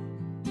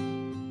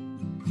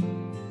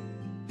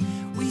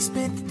 We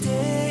spent the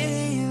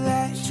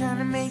daylight trying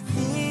to make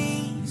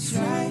things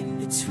right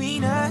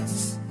between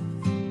us.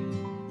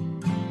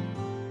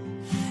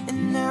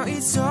 And now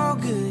it's all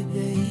good,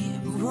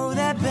 babe. Roll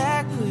that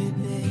backward,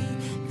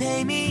 babe.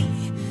 Pay me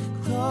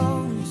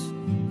close.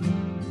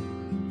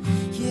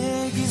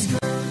 Yeah, 'cause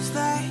girls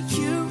like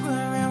you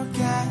run around with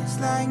guys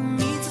like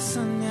me till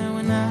sundown.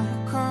 When I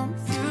come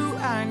through,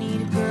 I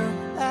need a girl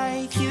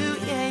like you,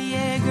 yeah,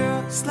 yeah.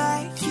 Girls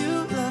like you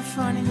love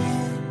fun and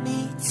yeah, me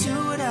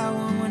too. What I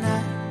want when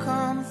I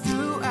come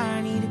through,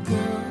 I need a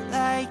girl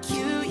like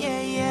you,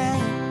 yeah, yeah.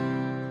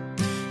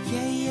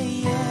 Yeah, yeah,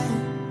 yeah.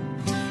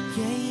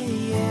 Yeah, yeah,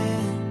 yeah.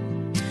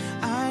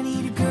 I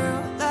need a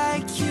girl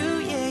like you,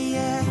 yeah,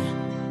 yeah.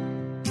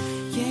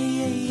 Yeah,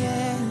 yeah,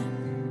 yeah.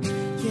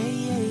 Yeah,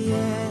 yeah,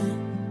 yeah.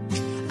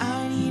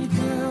 I need a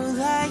girl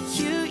like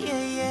you,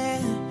 yeah, yeah.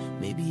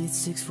 Maybe it's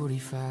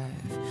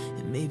 6:45,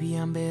 and maybe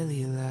I'm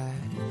barely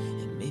alive,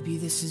 and maybe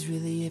this is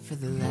really it for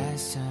the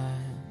last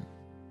time.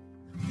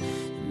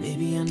 And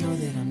maybe I know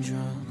that I'm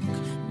drunk,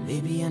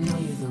 maybe I know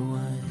you're the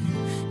one,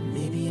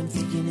 maybe I'm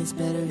thinking it's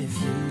better if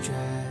you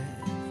drive.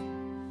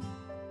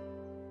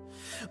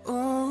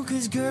 Oh,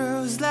 'cause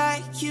girls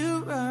like you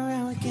run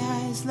around with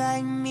guys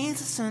like me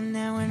till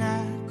sundown. When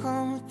I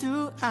come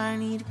through, I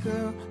need a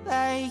girl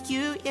like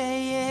you, yeah,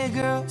 yeah.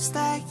 Girls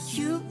like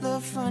you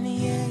love funny,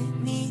 yeah,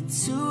 me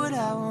too. What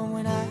I want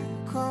when I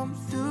come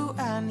through,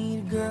 I need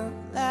a girl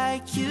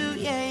like you,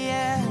 yeah,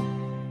 yeah.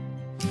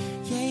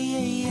 Yeah,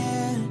 yeah,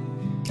 yeah.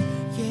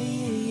 Yeah,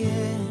 yeah,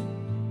 yeah.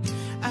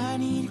 I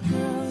need a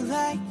girl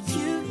like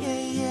you,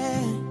 yeah,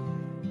 yeah.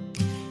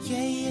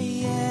 Yeah, yeah,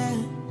 yeah.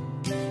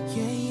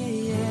 Yeah, yeah,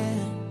 yeah.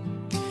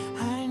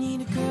 I need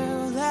a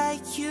girl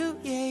like you,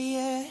 yeah,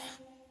 yeah.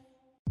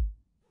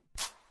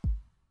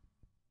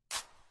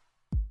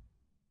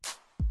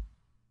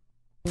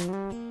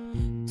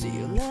 Do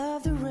you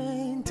love the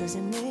rain? Does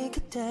it make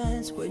you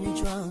dance when you're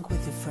drunk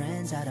with your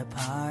friends at a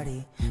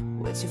party?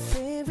 What's your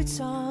favorite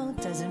song?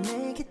 Does it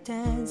make you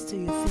dance? Do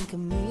you think of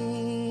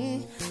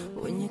me?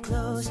 When you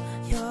close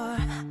your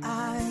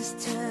eyes,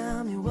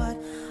 tell me what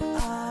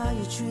are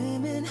you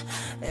dreaming?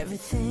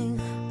 Everything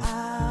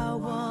I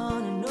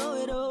wanna know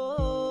it all.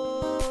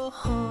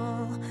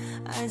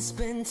 I'd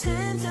spend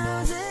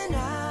 10,000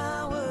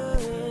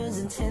 hours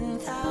and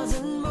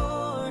 10,000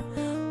 more.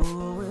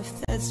 Oh, if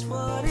that's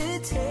what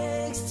it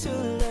takes to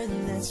learn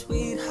that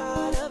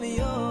sweetheart of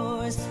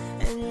yours.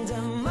 And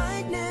I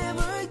might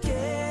never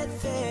get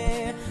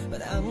there,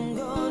 but I'm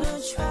gonna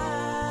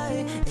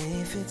try.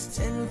 If it's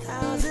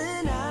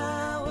 10,000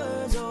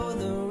 hours or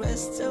the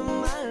rest of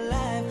my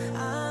life,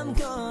 I'm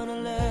gonna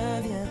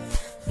love you.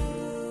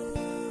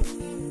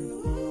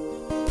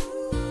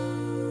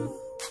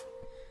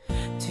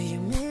 Do you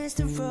miss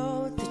the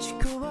road that you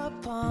grew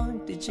up on?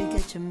 Did you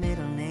get your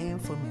middle name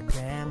from your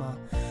grandma?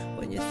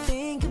 When you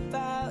think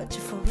about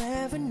you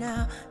forever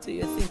now, do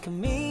you think of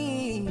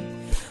me?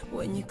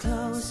 When you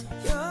close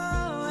your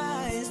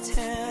eyes,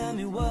 tell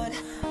me what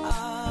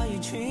are you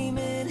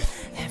dreaming?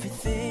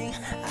 Everything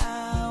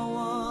I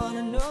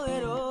wanna know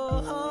it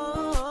all.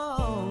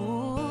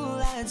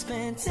 I'd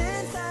spend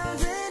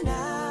 10,000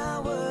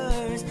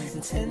 hours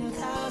and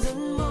 10,000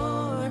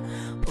 more.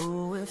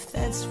 Oh, if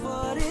that's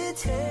what it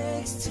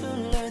takes to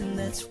learn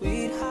that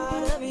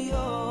sweetheart of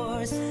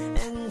yours.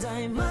 And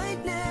I might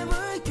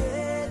never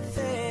get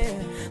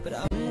there, but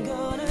I'm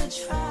gonna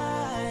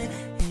try.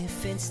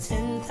 If it's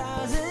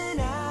 10,000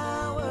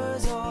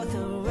 hours or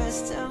the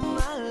rest of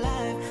my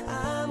life,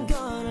 I'm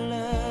gonna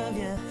love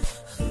you.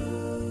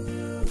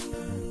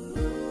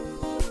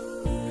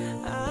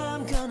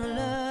 I'm gonna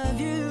love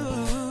you.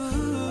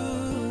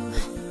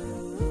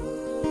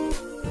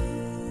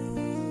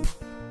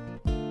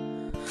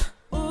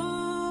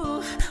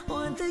 Ooh,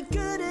 want the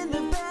good and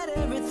the bad,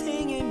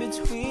 everything in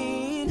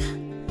between.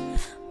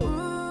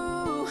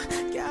 Ooh,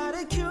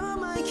 gotta cure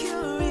my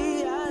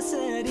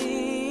curiosity.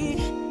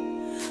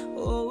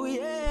 Oh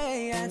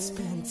yeah, I'd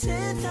spend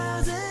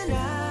 10,000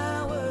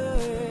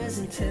 hours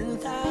and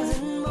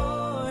 10,000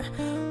 more.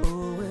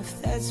 Oh, if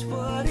that's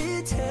what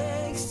it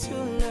takes to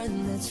learn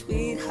that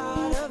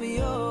sweetheart of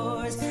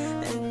yours.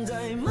 And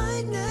I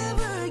might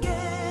never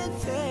get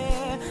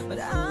there, but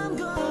I'm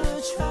gonna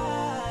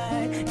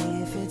try.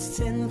 If it's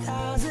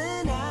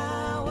 10,000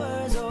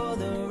 hours or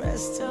the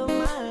rest of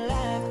my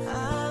life,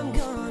 I'm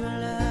gonna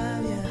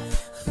love you.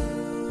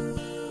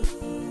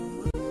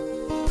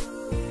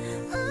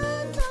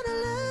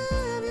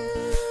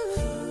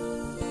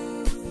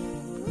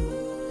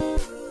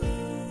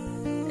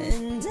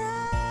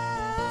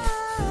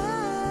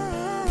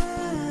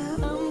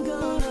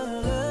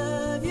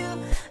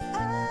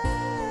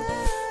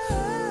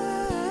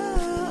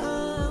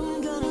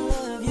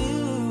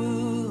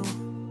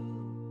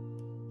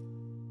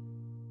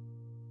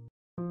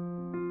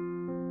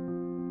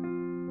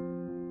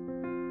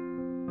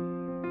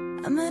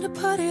 I'm at a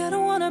party I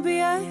don't wanna be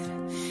at,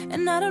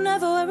 and I don't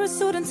ever wear a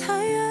suit and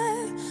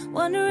tie.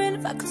 Wondering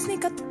if I could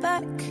sneak out the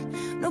back.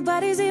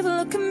 Nobody's even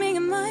looking me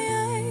in my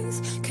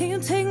eyes. Can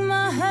you take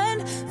my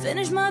hand,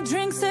 finish my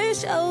drink, say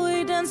shall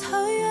we dance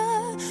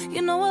higher?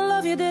 You know I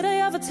love you, did I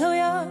ever tell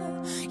ya?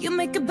 You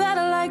make it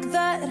better like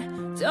that.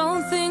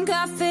 Don't think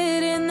I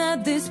fit in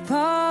at this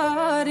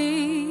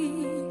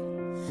party.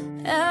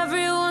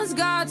 Everyone's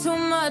got too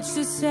much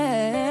to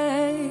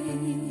say.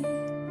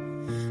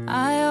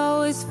 I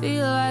always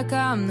feel like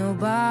I'm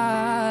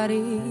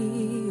nobody.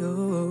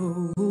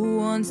 Oh, who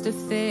wants to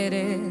fit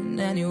in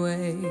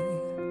anyway?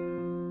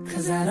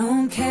 Cause I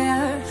don't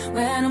care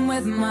when I'm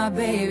with my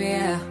baby,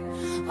 yeah.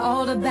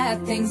 All the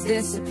bad things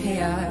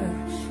disappear,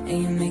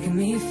 and you're making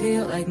me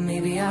feel like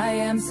maybe I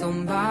am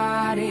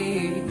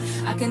somebody.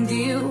 I can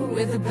deal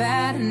with the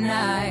bad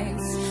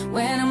nights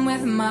when I'm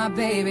with my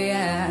baby,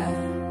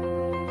 yeah.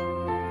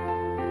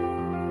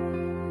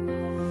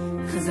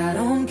 Cause I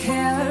don't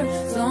care,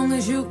 as long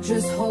as you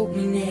just hold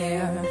me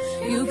near.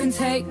 You can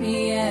take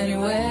me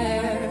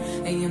anywhere,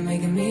 and you're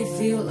making me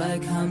feel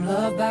like I'm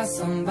loved by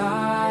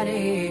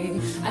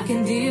somebody. I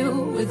can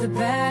deal with the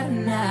bad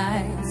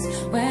nights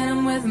when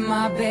I'm with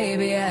my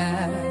baby,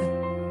 yeah.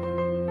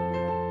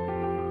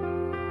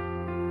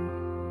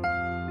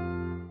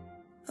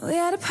 We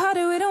at a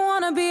party we don't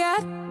wanna be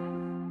at,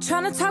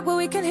 trying to talk but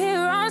we can hear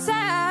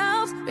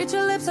ourselves. Reach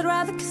your lips, I'd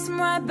rather kiss them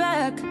right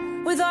back.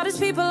 With all these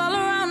people all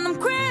around, I'm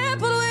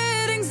crippled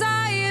with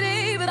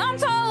anxiety, but I'm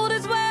told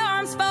it's where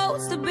I'm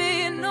supposed to be.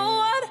 You know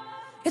what?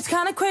 It's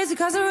kinda crazy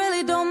cause I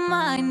really don't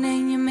mind,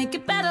 and you make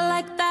it better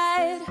like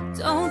that.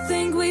 Don't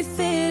think we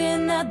fit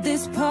in at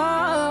this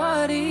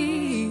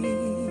party.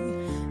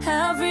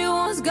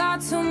 Everyone's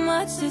got too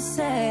much to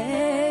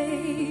say,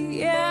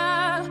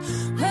 yeah.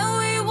 When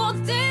we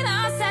walked in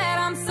I said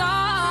I'm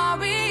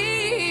sorry,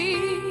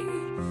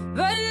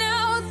 but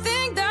now I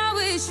think that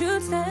we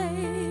should stay.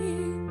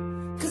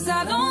 Cause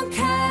I don't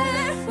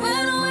care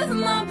when I'm with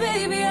my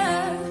baby,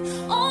 yeah.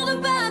 All the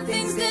bad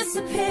things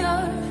disappear.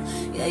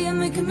 Yeah, you're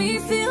making me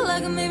feel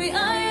like maybe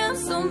I am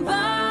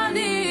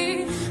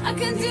somebody. I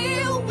can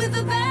deal with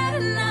the bad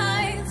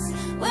nights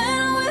when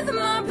I'm with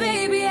my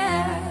baby,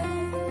 yeah.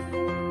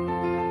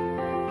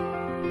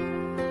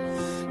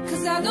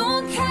 Cause I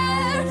don't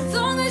care, as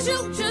long as you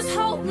just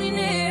hold me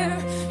near.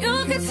 You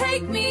can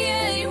take me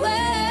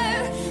anywhere,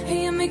 and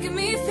you're making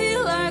me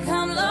feel like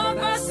I'm loved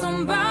by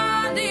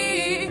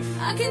somebody.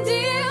 I can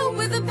deal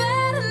with the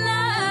better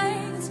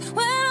nights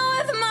when I'm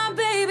with my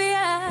baby,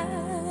 yeah.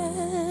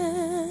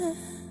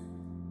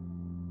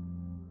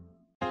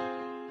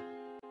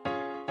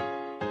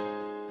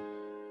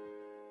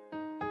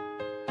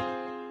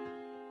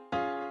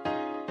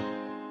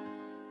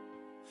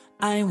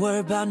 I ain't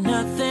worried about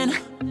nothing,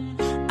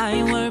 I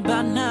ain't worried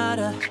about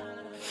nada.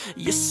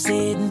 You're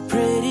sitting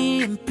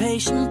pretty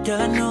impatient,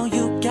 girl, I know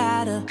you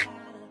gotta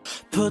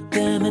put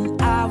them in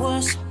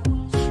hours,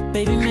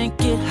 baby, make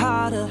it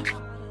harder.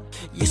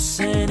 You're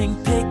sending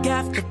pic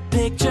after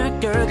picture,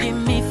 girl, get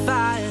me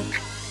fired.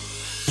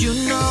 You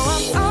know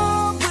I'm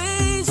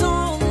always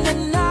on the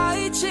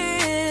night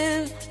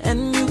shift,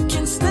 and you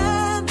can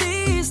stand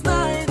these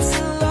nights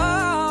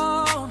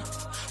alone.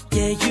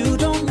 Yeah, you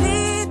don't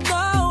need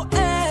no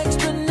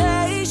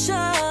explanation,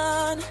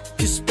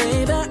 cause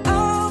baby,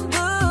 I'm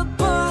the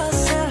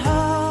boss at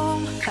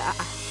home.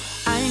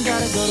 I ain't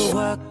gotta go to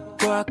work,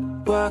 work,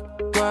 work,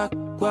 work,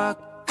 work,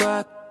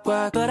 work,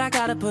 work, but I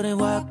gotta put in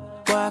work,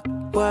 work,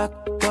 work,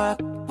 work,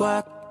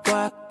 work,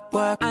 work,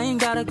 work. I ain't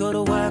gotta go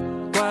to work,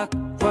 work,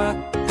 work,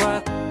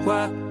 work,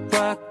 work,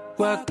 work,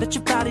 work. Let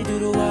your body do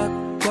the work,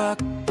 work,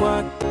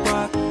 work,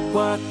 work,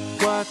 work,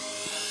 work.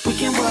 We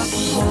can work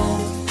from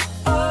home,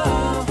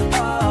 oh,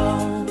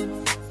 oh.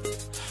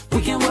 We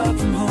can work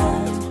from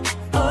home,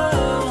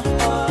 oh,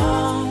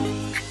 oh.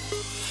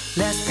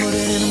 Let's put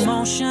it in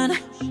motion,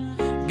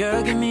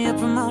 girl, give me a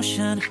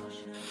promotion.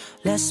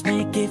 Let's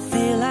make it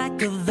feel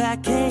like a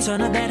vacation,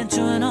 turn a bed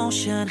into an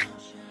ocean.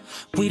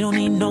 We don't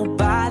need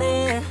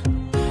nobody,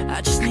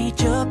 I just need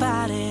your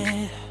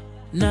body.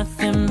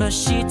 Nothing but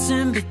sheets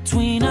in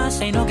between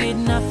us, ain't no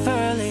getting up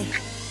early.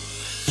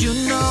 You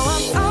know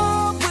I'm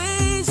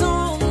always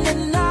on the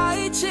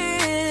night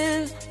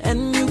shift,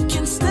 and you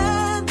can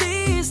stand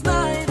these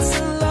nights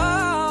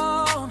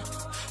alone.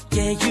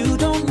 Yeah, you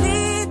don't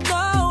need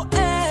no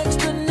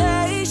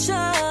explanation,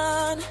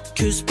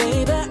 cause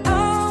baby,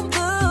 I'm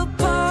the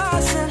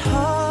boss at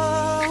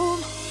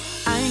home.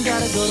 I ain't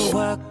gotta go to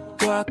work,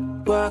 work,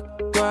 work,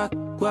 work,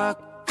 work,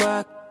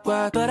 work,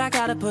 work, but I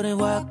gotta put in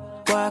work,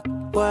 work,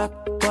 work,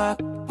 work,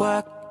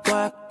 work,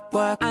 work,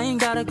 work. I ain't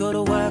gotta go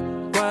to work,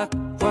 work,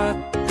 work,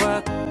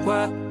 work,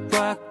 work,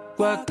 work,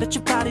 work. Let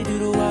your body do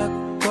the work,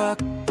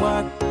 work,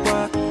 work,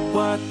 work,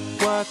 work,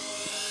 work.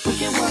 We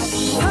can work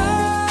from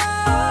home.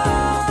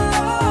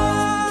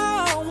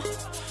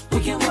 We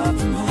can work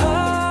from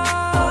home.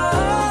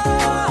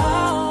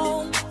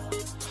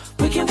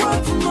 We can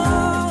work from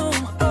home.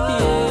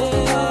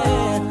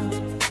 Yeah.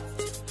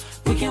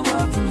 We can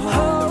work from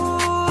home.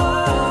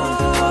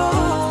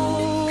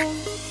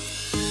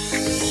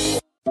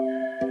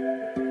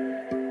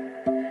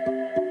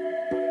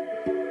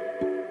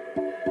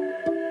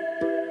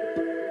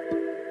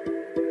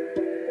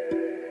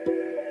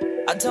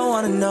 I don't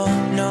wanna know,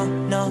 no,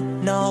 no,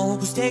 no,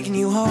 who's taking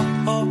you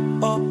home,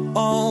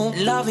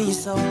 loving you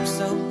so,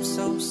 so,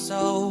 so,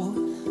 so,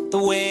 the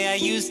way I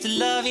used to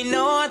love you.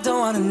 No, I don't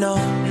wanna know,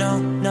 no,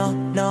 no,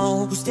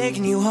 no, who's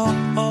taking you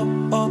home,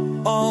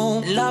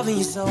 loving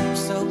you so,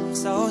 so,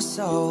 so,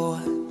 so,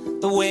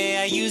 the way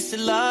I used to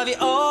love you.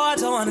 Oh, I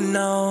don't wanna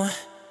know.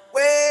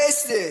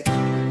 Wasted.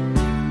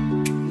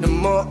 The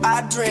more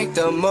I drink,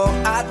 the more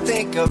I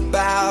think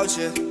about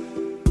you.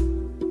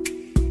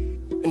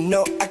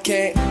 No, I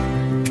can't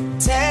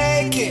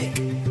take it.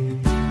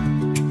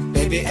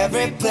 Baby,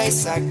 every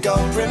place I go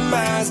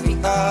reminds me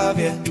of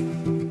you.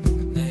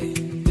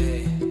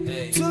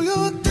 Do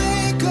you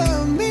think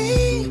of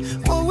me,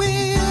 what we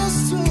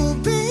used to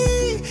be?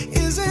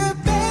 Is it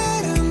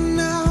better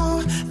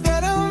now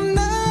that I'm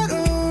not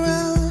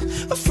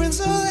around? My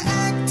friends are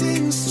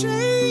acting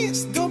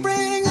strange, don't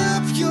bring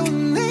up your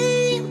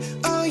name.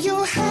 Are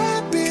you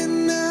happy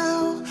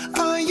now?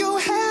 Are you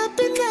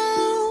happy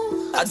now?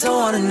 I don't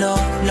wanna know,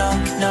 no,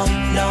 no,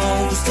 no,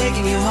 who's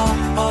taking you home,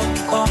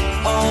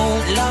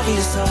 loving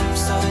you so,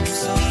 so,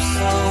 so,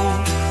 so,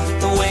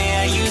 the way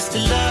I used to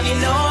love you.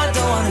 No, I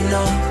don't wanna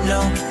know, no,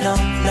 no,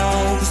 no,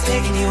 who's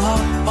taking you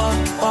home,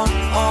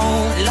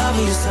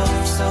 loving you so,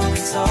 so,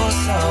 so,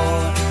 so,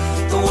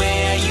 the way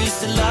I used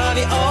to love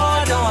you. Oh,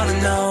 I don't wanna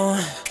know.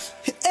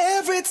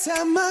 Every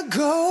time I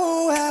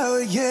go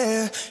out,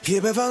 yeah,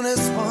 hear it from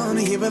this one,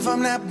 hear it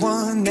from that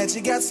one, that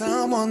you got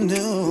someone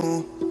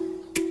new.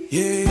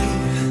 Yeah,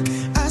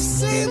 I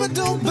say but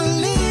don't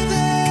believe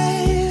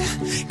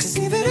it, 'cause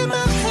even in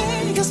my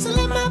head, you're still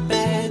in my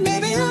bed.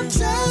 Maybe I'm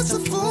just a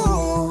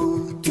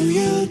fool. Do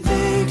you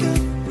think of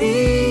me,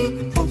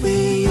 what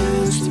we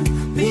used to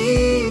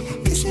be?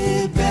 Is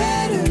it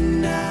better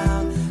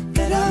now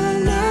that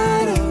I'm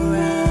not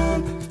around?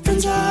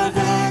 Friends are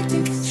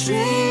acting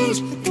strange,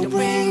 don't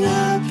bring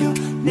up your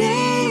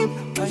name.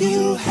 Are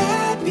you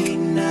happy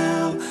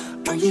now?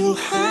 Are you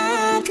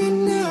happy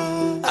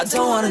now? I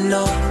don't wanna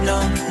know, no,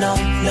 no,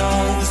 no,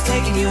 who's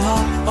taking you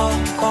home,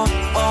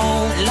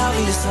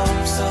 loving you so,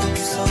 so,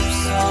 so,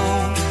 so,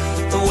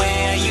 the way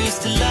I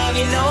used to love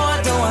you. No, I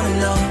don't wanna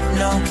know,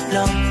 no,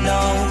 no, no,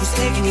 who's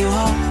taking you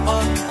home,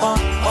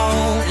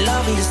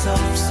 loving you so,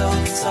 so,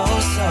 so,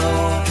 so,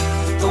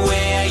 the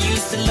way I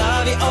used to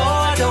love you.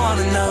 Oh, I don't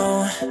wanna know.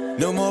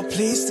 No more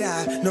please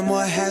stop, no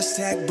more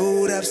hashtag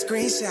booed up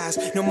screenshots.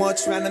 No more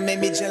trying to make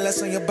me jealous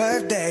on your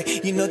birthday.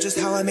 You know just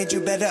how I made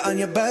you better on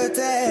your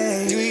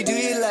birthday. Do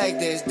you like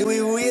this? Do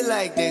we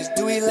like this?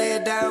 Do we lay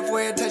it down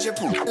for you and touch your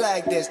poop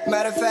like this?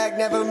 Matter of fact,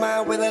 never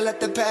mind, will I let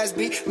the past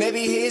be?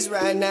 Maybe he's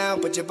right now,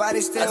 but your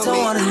body's still me. I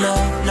don't wanna know,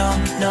 no,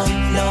 no,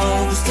 no,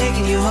 who's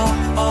taking you home,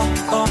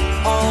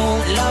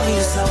 loving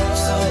you so,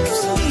 so,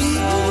 so,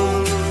 so,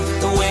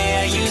 the way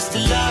I used to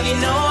love you.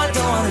 No, I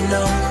don't wanna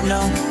know, no,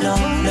 no,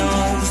 no,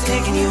 who's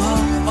taking you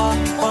home,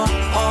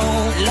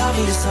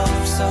 loving you so,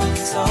 so,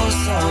 so,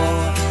 so,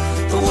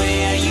 the way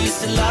I used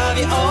to love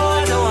you. Oh,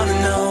 I don't wanna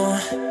know.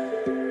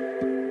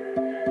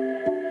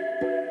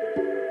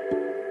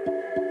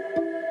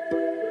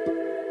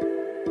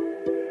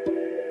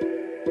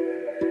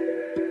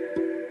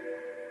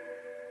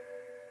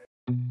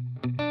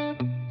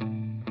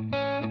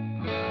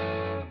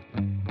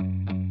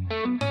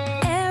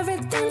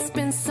 Everything's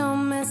been so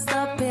messed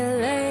up here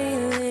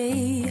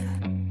lately.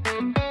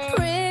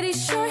 Pretty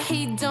sure he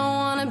don't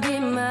wanna be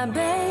my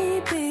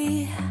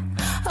baby.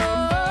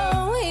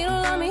 Oh, he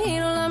don't love me, he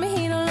don't love me,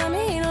 he don't love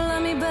me, he don't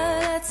love me, but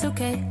that's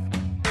okay.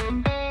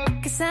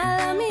 'Cause I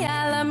love me,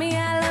 I love me,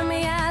 I love me,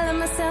 I love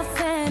myself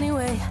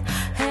anyway.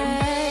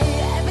 Hey,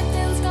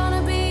 everything's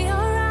gonna be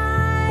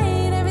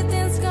alright,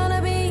 everything's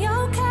gonna be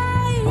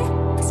okay.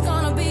 It's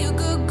gonna be a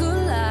good,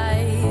 good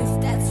life.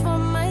 That's what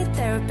my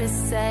therapist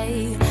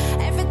say.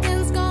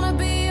 Everything's gonna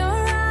be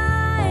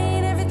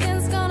alright,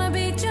 everything's gonna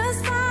be just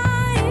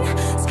fine.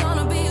 It's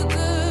gonna be a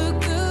good,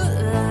 good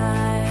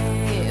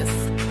life.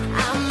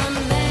 I'm a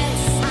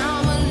mess,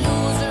 I'm a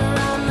loser,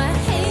 I'm a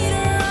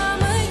hater,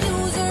 I'm a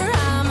user,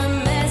 I'm a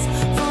mess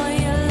for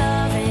your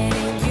loving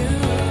you.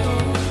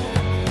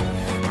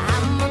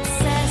 I'm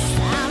obsessed,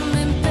 I'm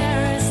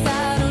embarrassed,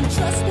 I don't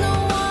trust no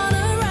one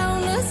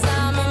around us.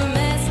 I'm a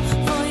mess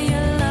for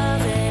your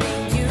loving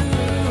you.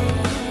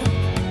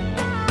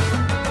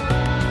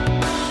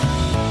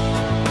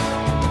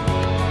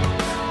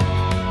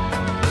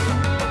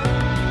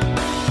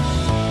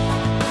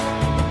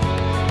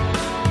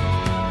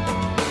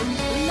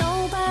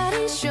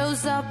 Nobody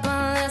shows up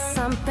unless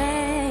I'm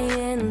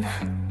paying.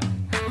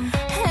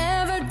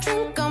 Have a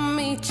drink on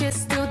me,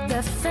 just do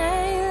the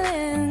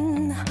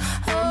failing.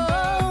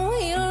 Oh,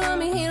 he don't love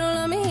me, he don't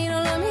love me, he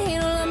don't love me, he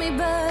don't love me,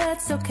 but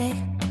that's okay.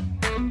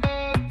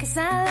 'Cause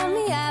I love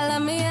me, I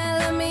love me, I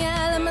love me,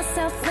 I love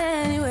myself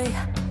anyway.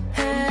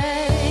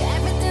 Hey,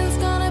 everything's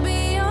gonna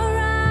be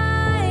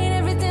alright,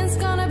 everything's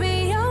gonna be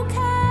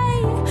okay.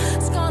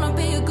 It's gonna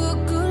be a good,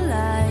 good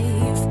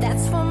life.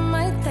 That's what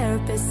my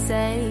therapist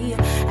say.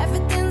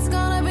 Everything's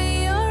gonna be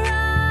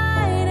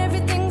alright,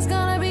 everything's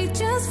gonna be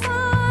just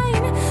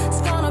fine.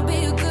 It's gonna be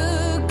a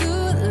good,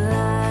 good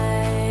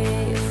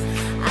life.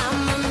 I'm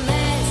a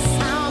mess,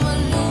 I'm a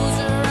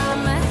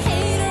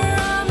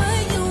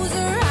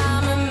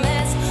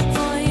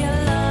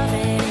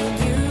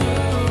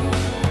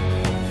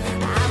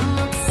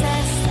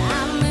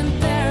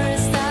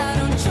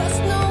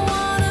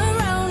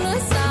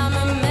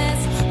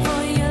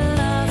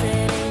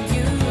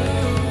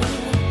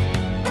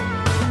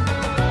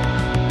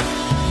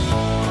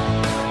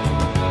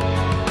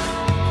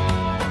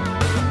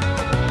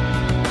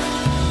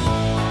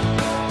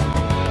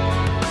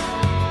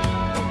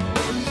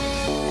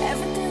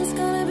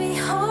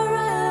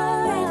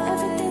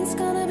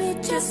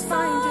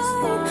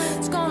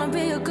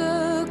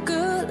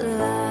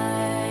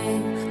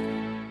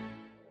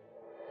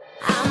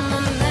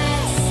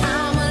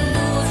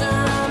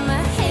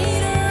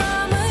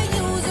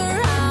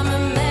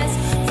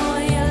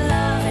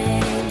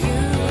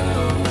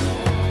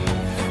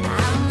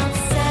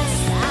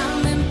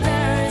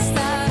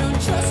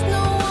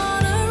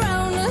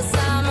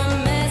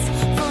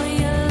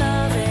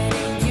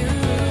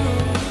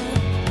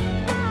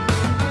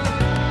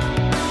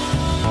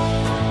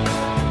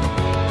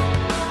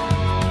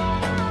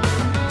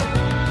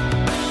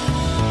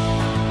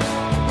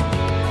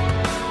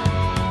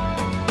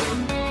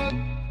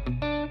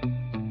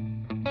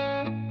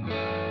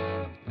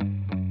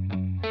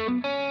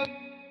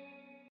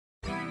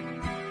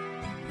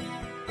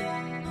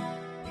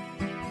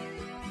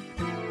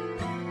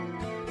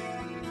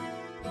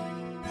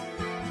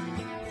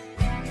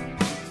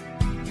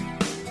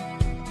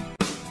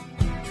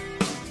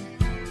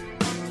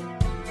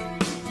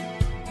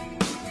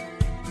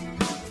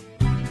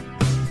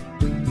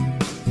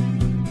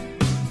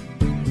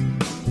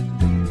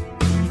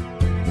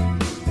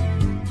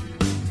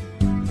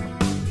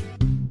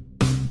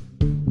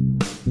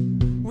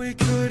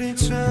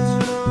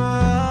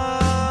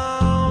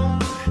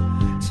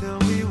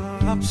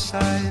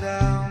upside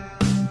down.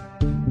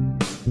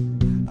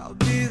 I'll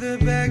be the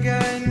bad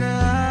guy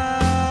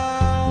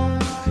now,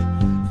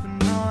 but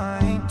no, I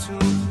ain't too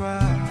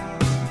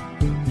proud.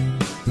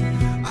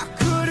 I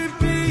couldn't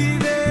be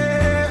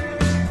there,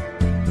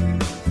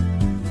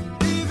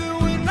 even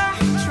when I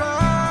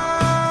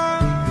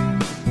try.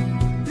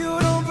 You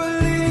don't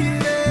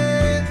believe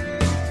it,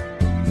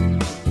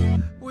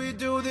 we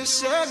do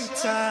this every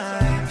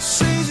time.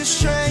 Seems a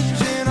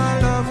strange in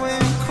our love when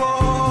we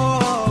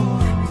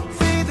call.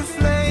 Feed the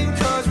flame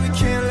cause we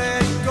can't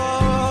let it go.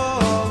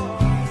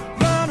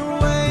 Run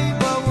away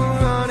but we're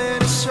running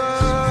in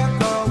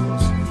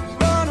circles.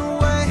 Run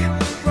away,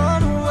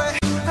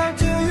 I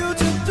dare you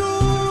to do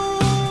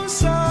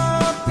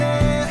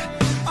something.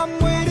 I'm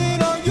waiting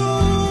on you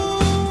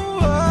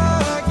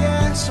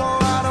again, so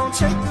I don't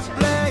take the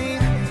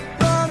blame.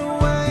 Run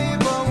away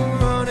but we're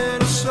running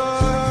in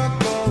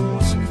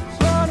circles.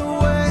 Run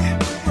away,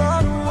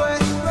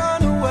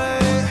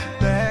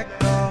 let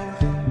go.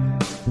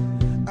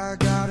 I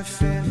got a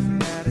feeling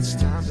that it's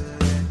time to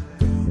let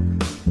go.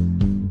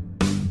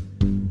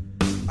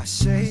 I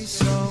say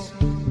so,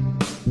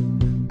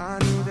 I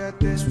knew that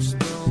this was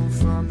doomed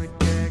from the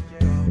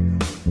get-go.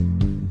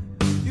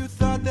 You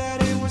thought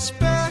that it was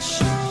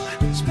special,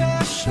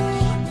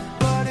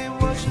 but it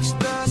was just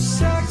a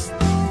sex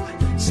though.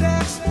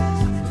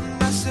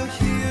 And I still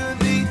hear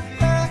the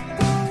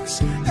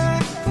echoes.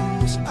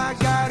 I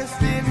got a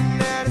feeling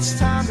that it's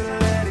time to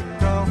let it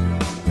go.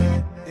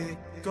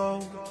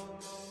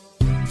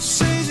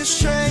 Seems a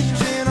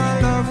strange in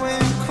our love when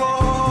we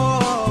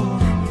call.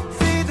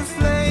 Feed the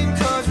flame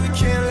cause we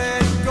can't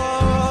let it go.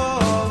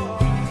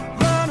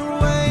 Run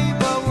away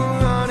but we're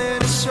running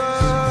in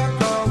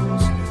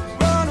circles.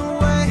 Run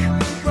away,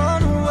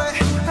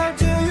 I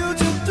dare you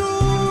to do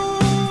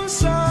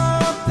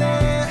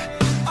something.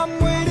 I'm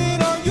waiting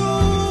on you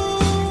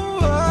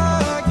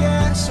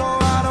again, so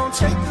I don't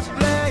take the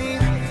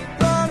blame.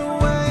 Run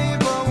away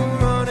but we're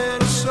running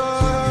in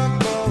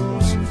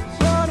circles.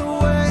 Run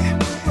away.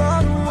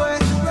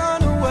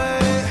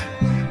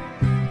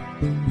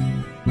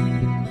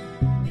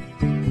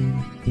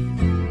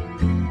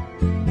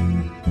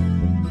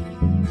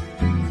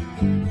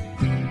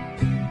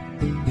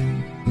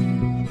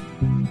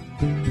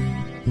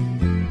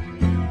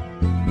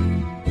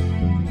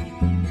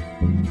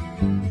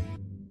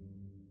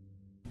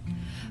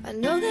 I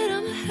know that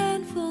I'm a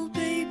handful,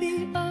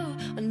 baby. Oh,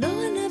 I know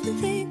I never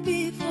think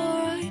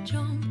before I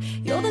jump.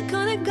 You're the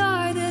kind of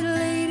guy that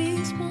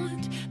ladies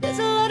want. There's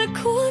a lot of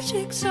cool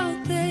chicks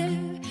out there.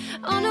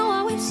 I know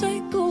I would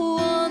psycho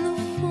on the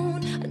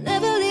phone. I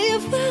never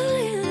leave well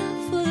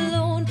enough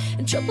alone,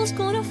 and trouble's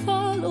gonna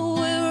follow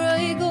where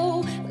I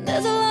go. And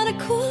there's a lot of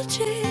cool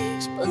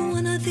chicks, but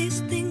one of these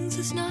things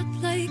is not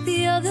like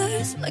the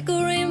others. Like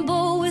a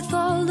rainbow with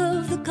all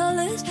of the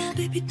colors.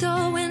 Baby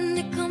doll, when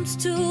it comes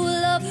to a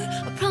lover,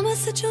 I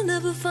promise that you'll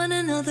never find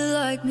another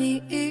like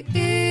me.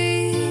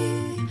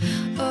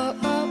 Oh,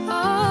 oh,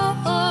 oh,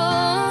 oh.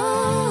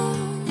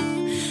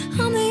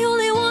 I'm the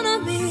only one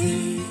of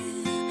me,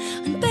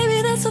 and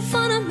baby, that's the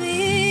fun of me.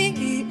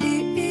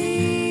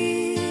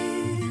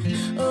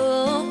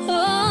 Oh, oh,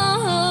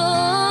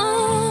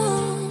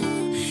 oh.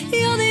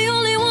 You're the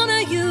only one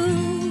of you,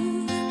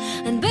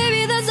 and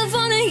baby, that's the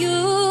fun of you.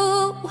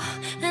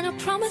 And I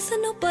promise that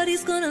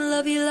nobody's gonna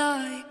love you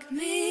like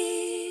me.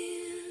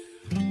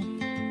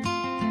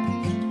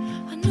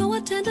 I know I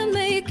tend to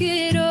make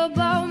it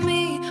about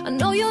me. I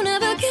know you'll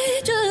never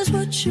get just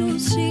what you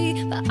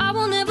see, but I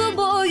will never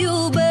bore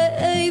you,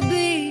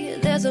 baby.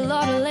 There's a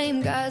lot of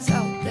lame guys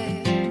out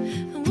there,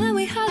 and when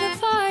we had a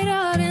fight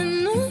out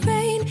in the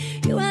rain,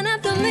 you went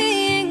after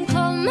me and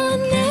called my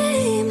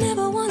name.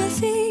 Never wanna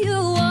see you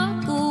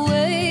walk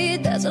away.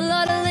 There's a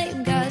lot of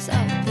lame guys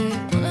out there.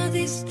 One of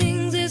these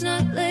things is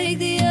not like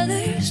the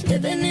others.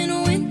 Living in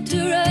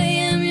winter, I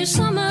am your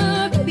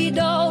summer. Baby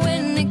doll,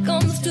 when it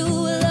comes to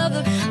a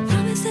lover, I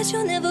promise that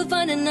you'll never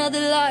find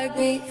another like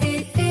me.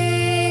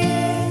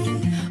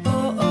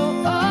 Oh,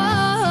 oh, oh.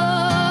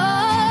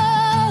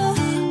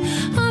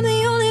 I'm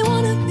the only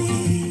one of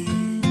me,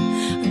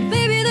 and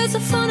baby, that's the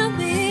fun of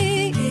me.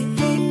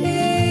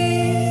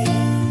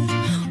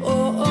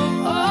 Oh,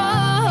 oh,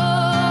 oh.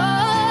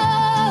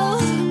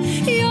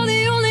 You're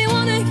the only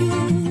one of you,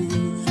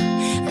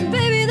 and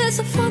baby, that's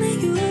the fun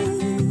of you.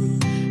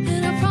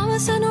 And I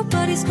promise that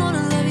nobody's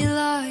gonna love you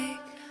like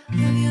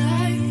me.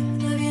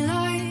 Love you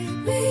like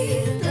me.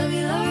 Love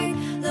you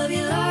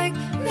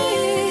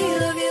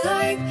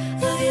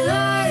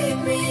like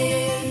me.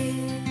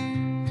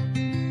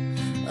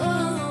 Oh,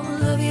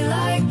 love you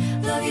like me.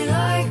 Love you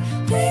like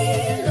me.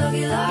 Love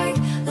you like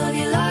me. Love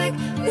you like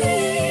me.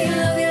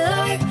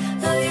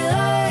 Love you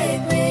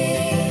like me.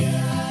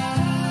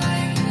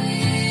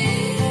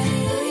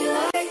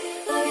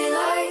 Love you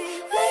like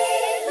me.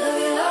 Love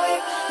you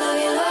like me. Love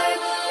you like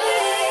me.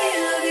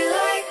 Love you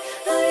like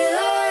me. Love you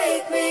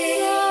like me.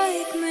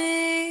 Like me.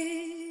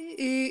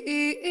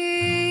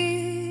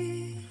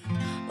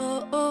 Oh,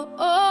 oh,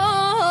 oh.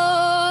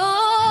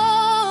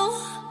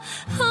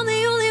 I'm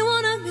the only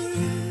one of me,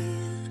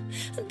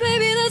 and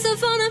baby, that's the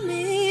fun of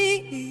me.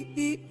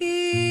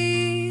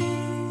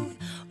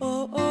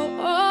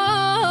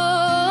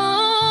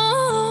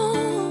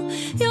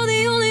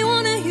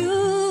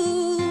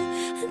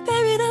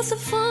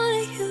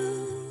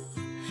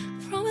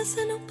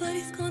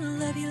 nobody's gonna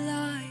love you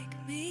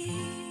like me.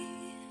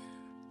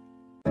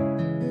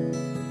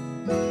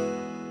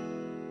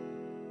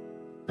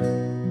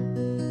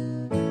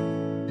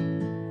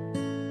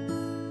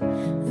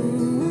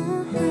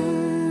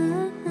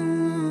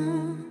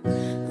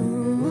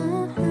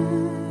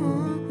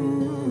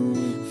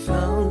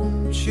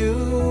 Found you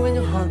when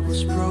your heart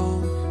was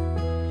broke.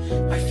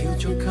 I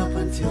filled your cup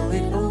until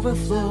it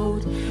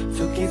overflowed.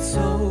 Took it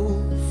so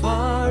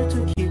far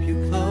to keep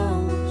you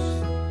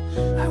close.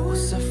 I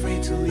was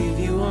afraid to leave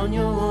you on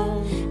your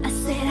own. I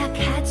said I'd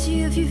catch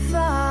you if you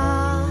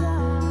fall,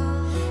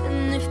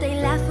 and if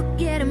they laugh,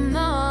 forget them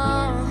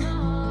all.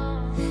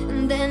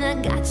 And then I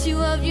got you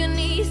off your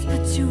knees,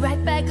 put you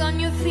right back on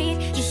your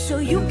feet, just so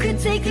you could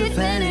take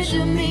advantage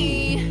of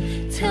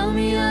me. Tell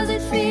me, how's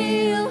it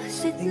feel,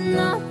 sitting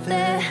up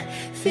there,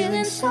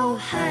 feeling so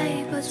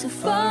high, but too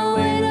far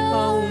away to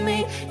hold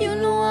me. You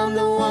know I'm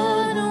the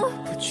one who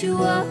put you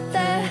up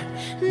there,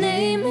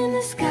 name in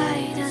the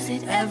sky. Does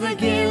it ever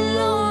get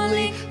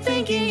lonely,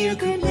 thinking you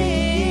could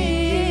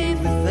live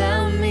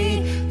without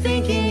me,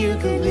 thinking you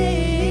could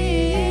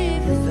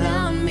live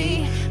without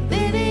me?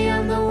 Baby,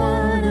 I'm the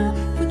one who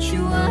put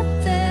you up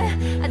there,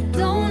 I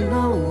don't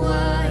know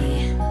why,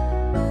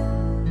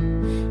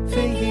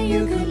 Thinking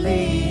you could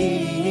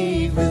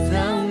leave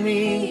without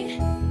me,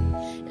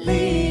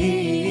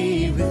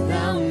 leave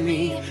without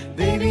me.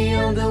 Baby,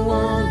 I'm the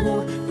one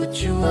who put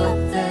you up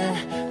there,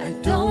 I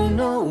don't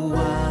know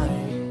why.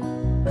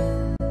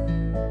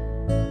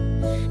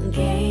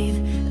 Gave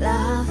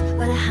love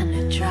but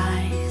 100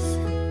 tries,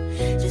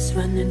 just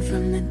running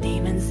from the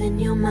demons in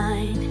your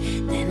mind.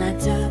 Then I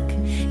took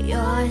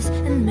yours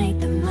and made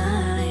them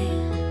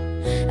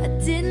mine. I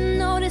didn't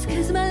notice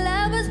cause my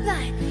love was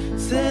blind.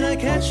 Said I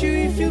catch you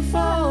if you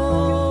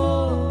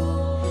fall,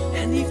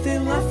 and if they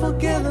laugh,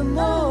 forget them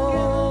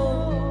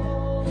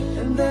all.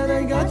 And then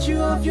I got you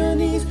off your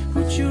knees,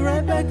 put you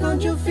right back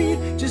on your feet,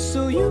 just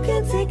so you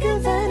can take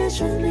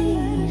advantage of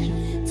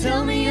me.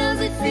 Tell me, how's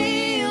it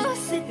feel,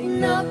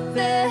 sitting up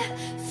there,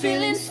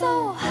 feeling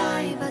so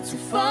high, but too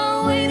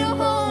far away to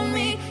hold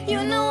me.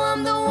 You know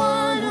I'm the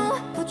one who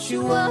put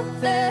you up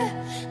there,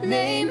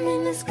 name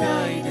in the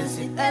sky. Does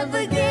it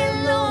ever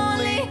get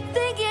lonely,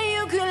 thinking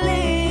you could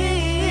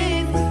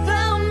live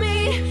without me,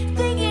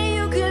 thinking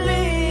you could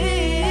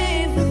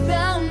live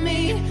without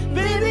me?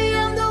 Baby,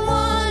 I'm the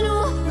one who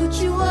put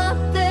you up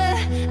there,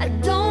 I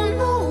don't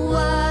know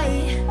why,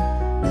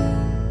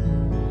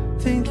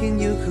 Thinking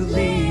you could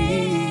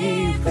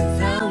leave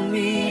without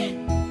me,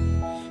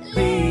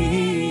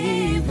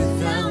 leave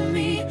without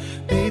me.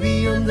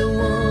 Baby, I'm the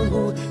one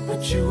who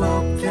put you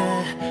up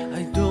there,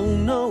 I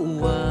don't know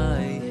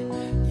why,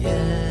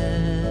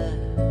 yeah.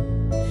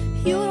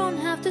 You don't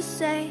have to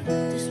say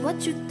just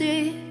what you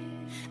did,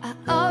 I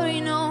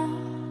already know.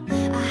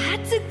 I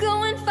had to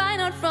go and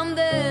find out from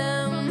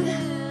them.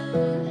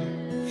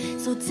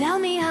 So tell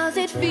me, how's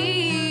it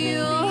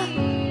feel?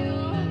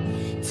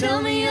 Tell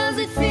me, how's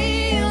it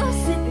feel,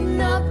 sitting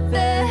up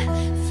there,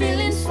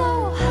 feeling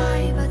so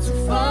high, but too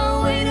far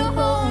away to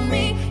hold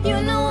me.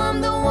 You know I'm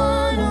the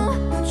one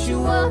who put you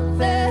up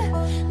there,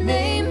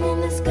 name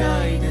in the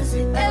sky. Does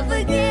it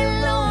ever get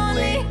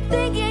lonely,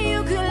 thinking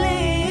you could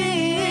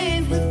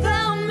live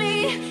without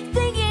me,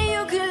 thinking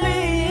you could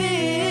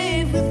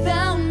live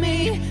without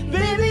me?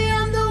 Baby,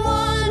 I'm the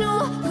one who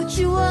put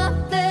you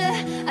up there,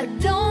 I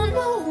don't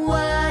know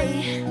why,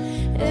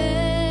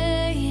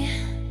 hey.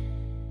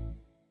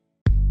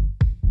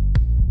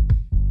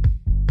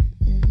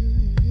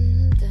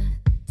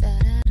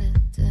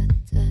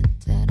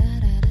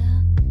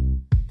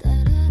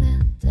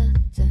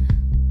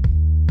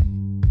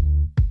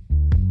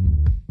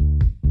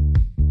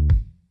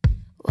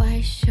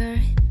 White shirt,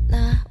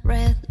 not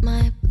red,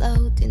 my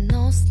bloody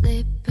nose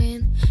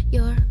sleeping.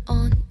 You're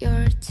on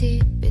your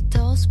tippy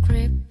toes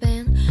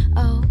creeping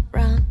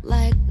around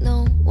like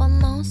no one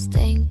knows.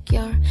 Think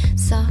you're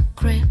so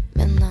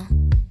criminal.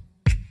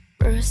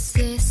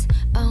 Bruises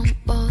on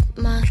both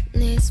my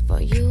knees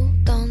for you.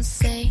 Don't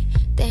say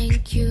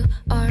thank you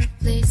or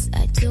please.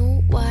 I do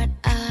what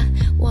I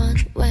want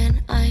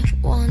when I'm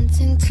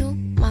wanting to.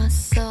 My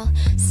soul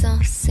so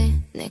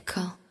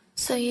cynical.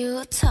 So you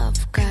a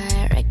tough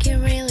guy, like you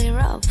really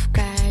rough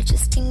guy,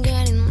 just can't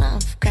get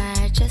enough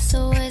guy, just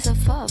always a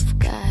tough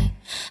guy.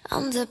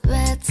 I'm the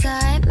bad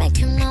type, make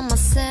your mama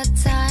sad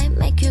type,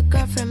 make your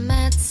girlfriend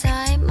mad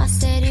type. I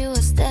said you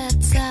was that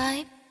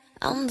type.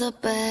 I'm the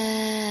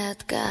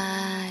bad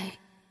guy.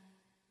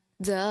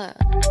 Duh.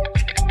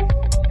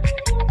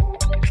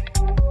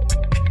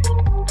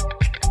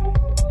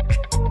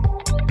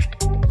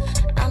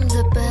 I'm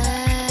the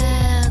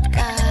bad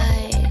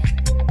guy.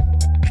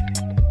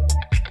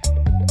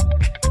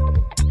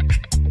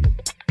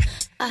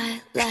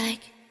 I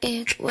like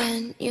it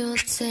when you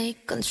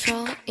take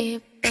control,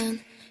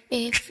 even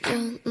if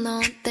you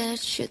know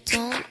that you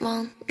don't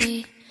want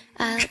me.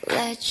 I'll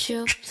let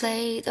you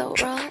play the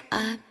role,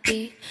 I'll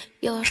be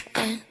your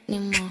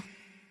animal.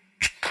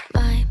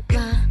 My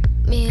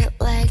mommy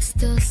likes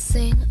to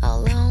sing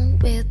along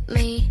with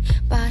me,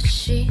 but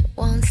she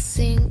won't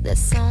sing the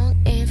song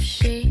if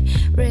she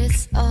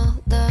reads all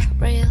the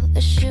real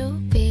issue.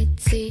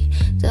 Pity,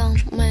 don't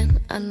man,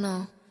 I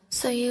know.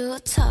 So you a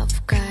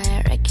tough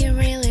guy, like you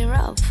really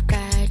rough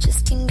guy.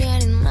 Just can't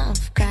get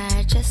enough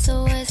guy, just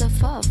always a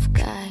fourth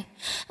guy.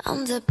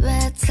 I'm the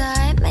bad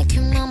type, make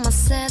your mama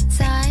sad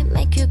type,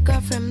 make your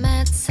girlfriend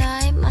mad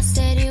type. I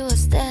said you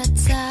was that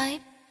type.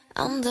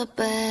 I'm the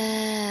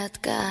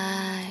bad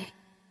guy.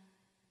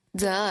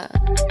 Duh.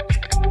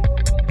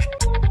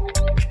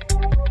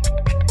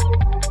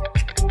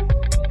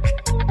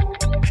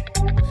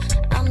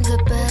 I'm the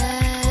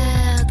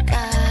bad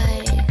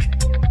guy.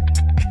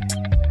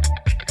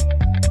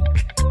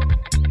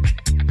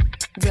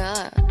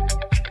 Duh.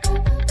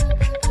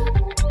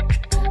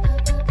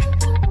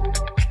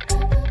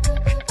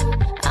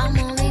 I'm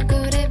only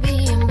good at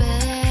being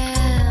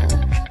bad.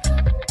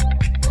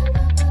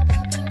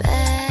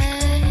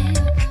 Bad.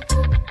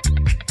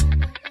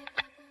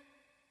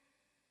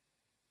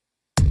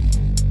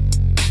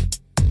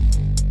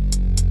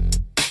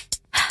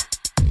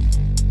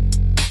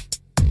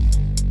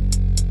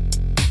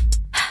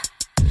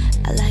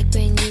 I like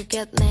when you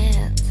get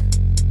mad.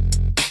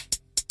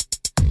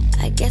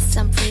 I guess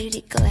I'm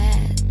pretty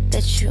glad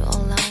that you're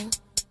alone.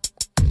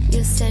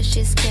 You said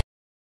she's scared.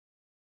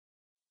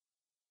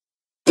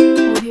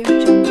 Audio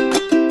Jungle.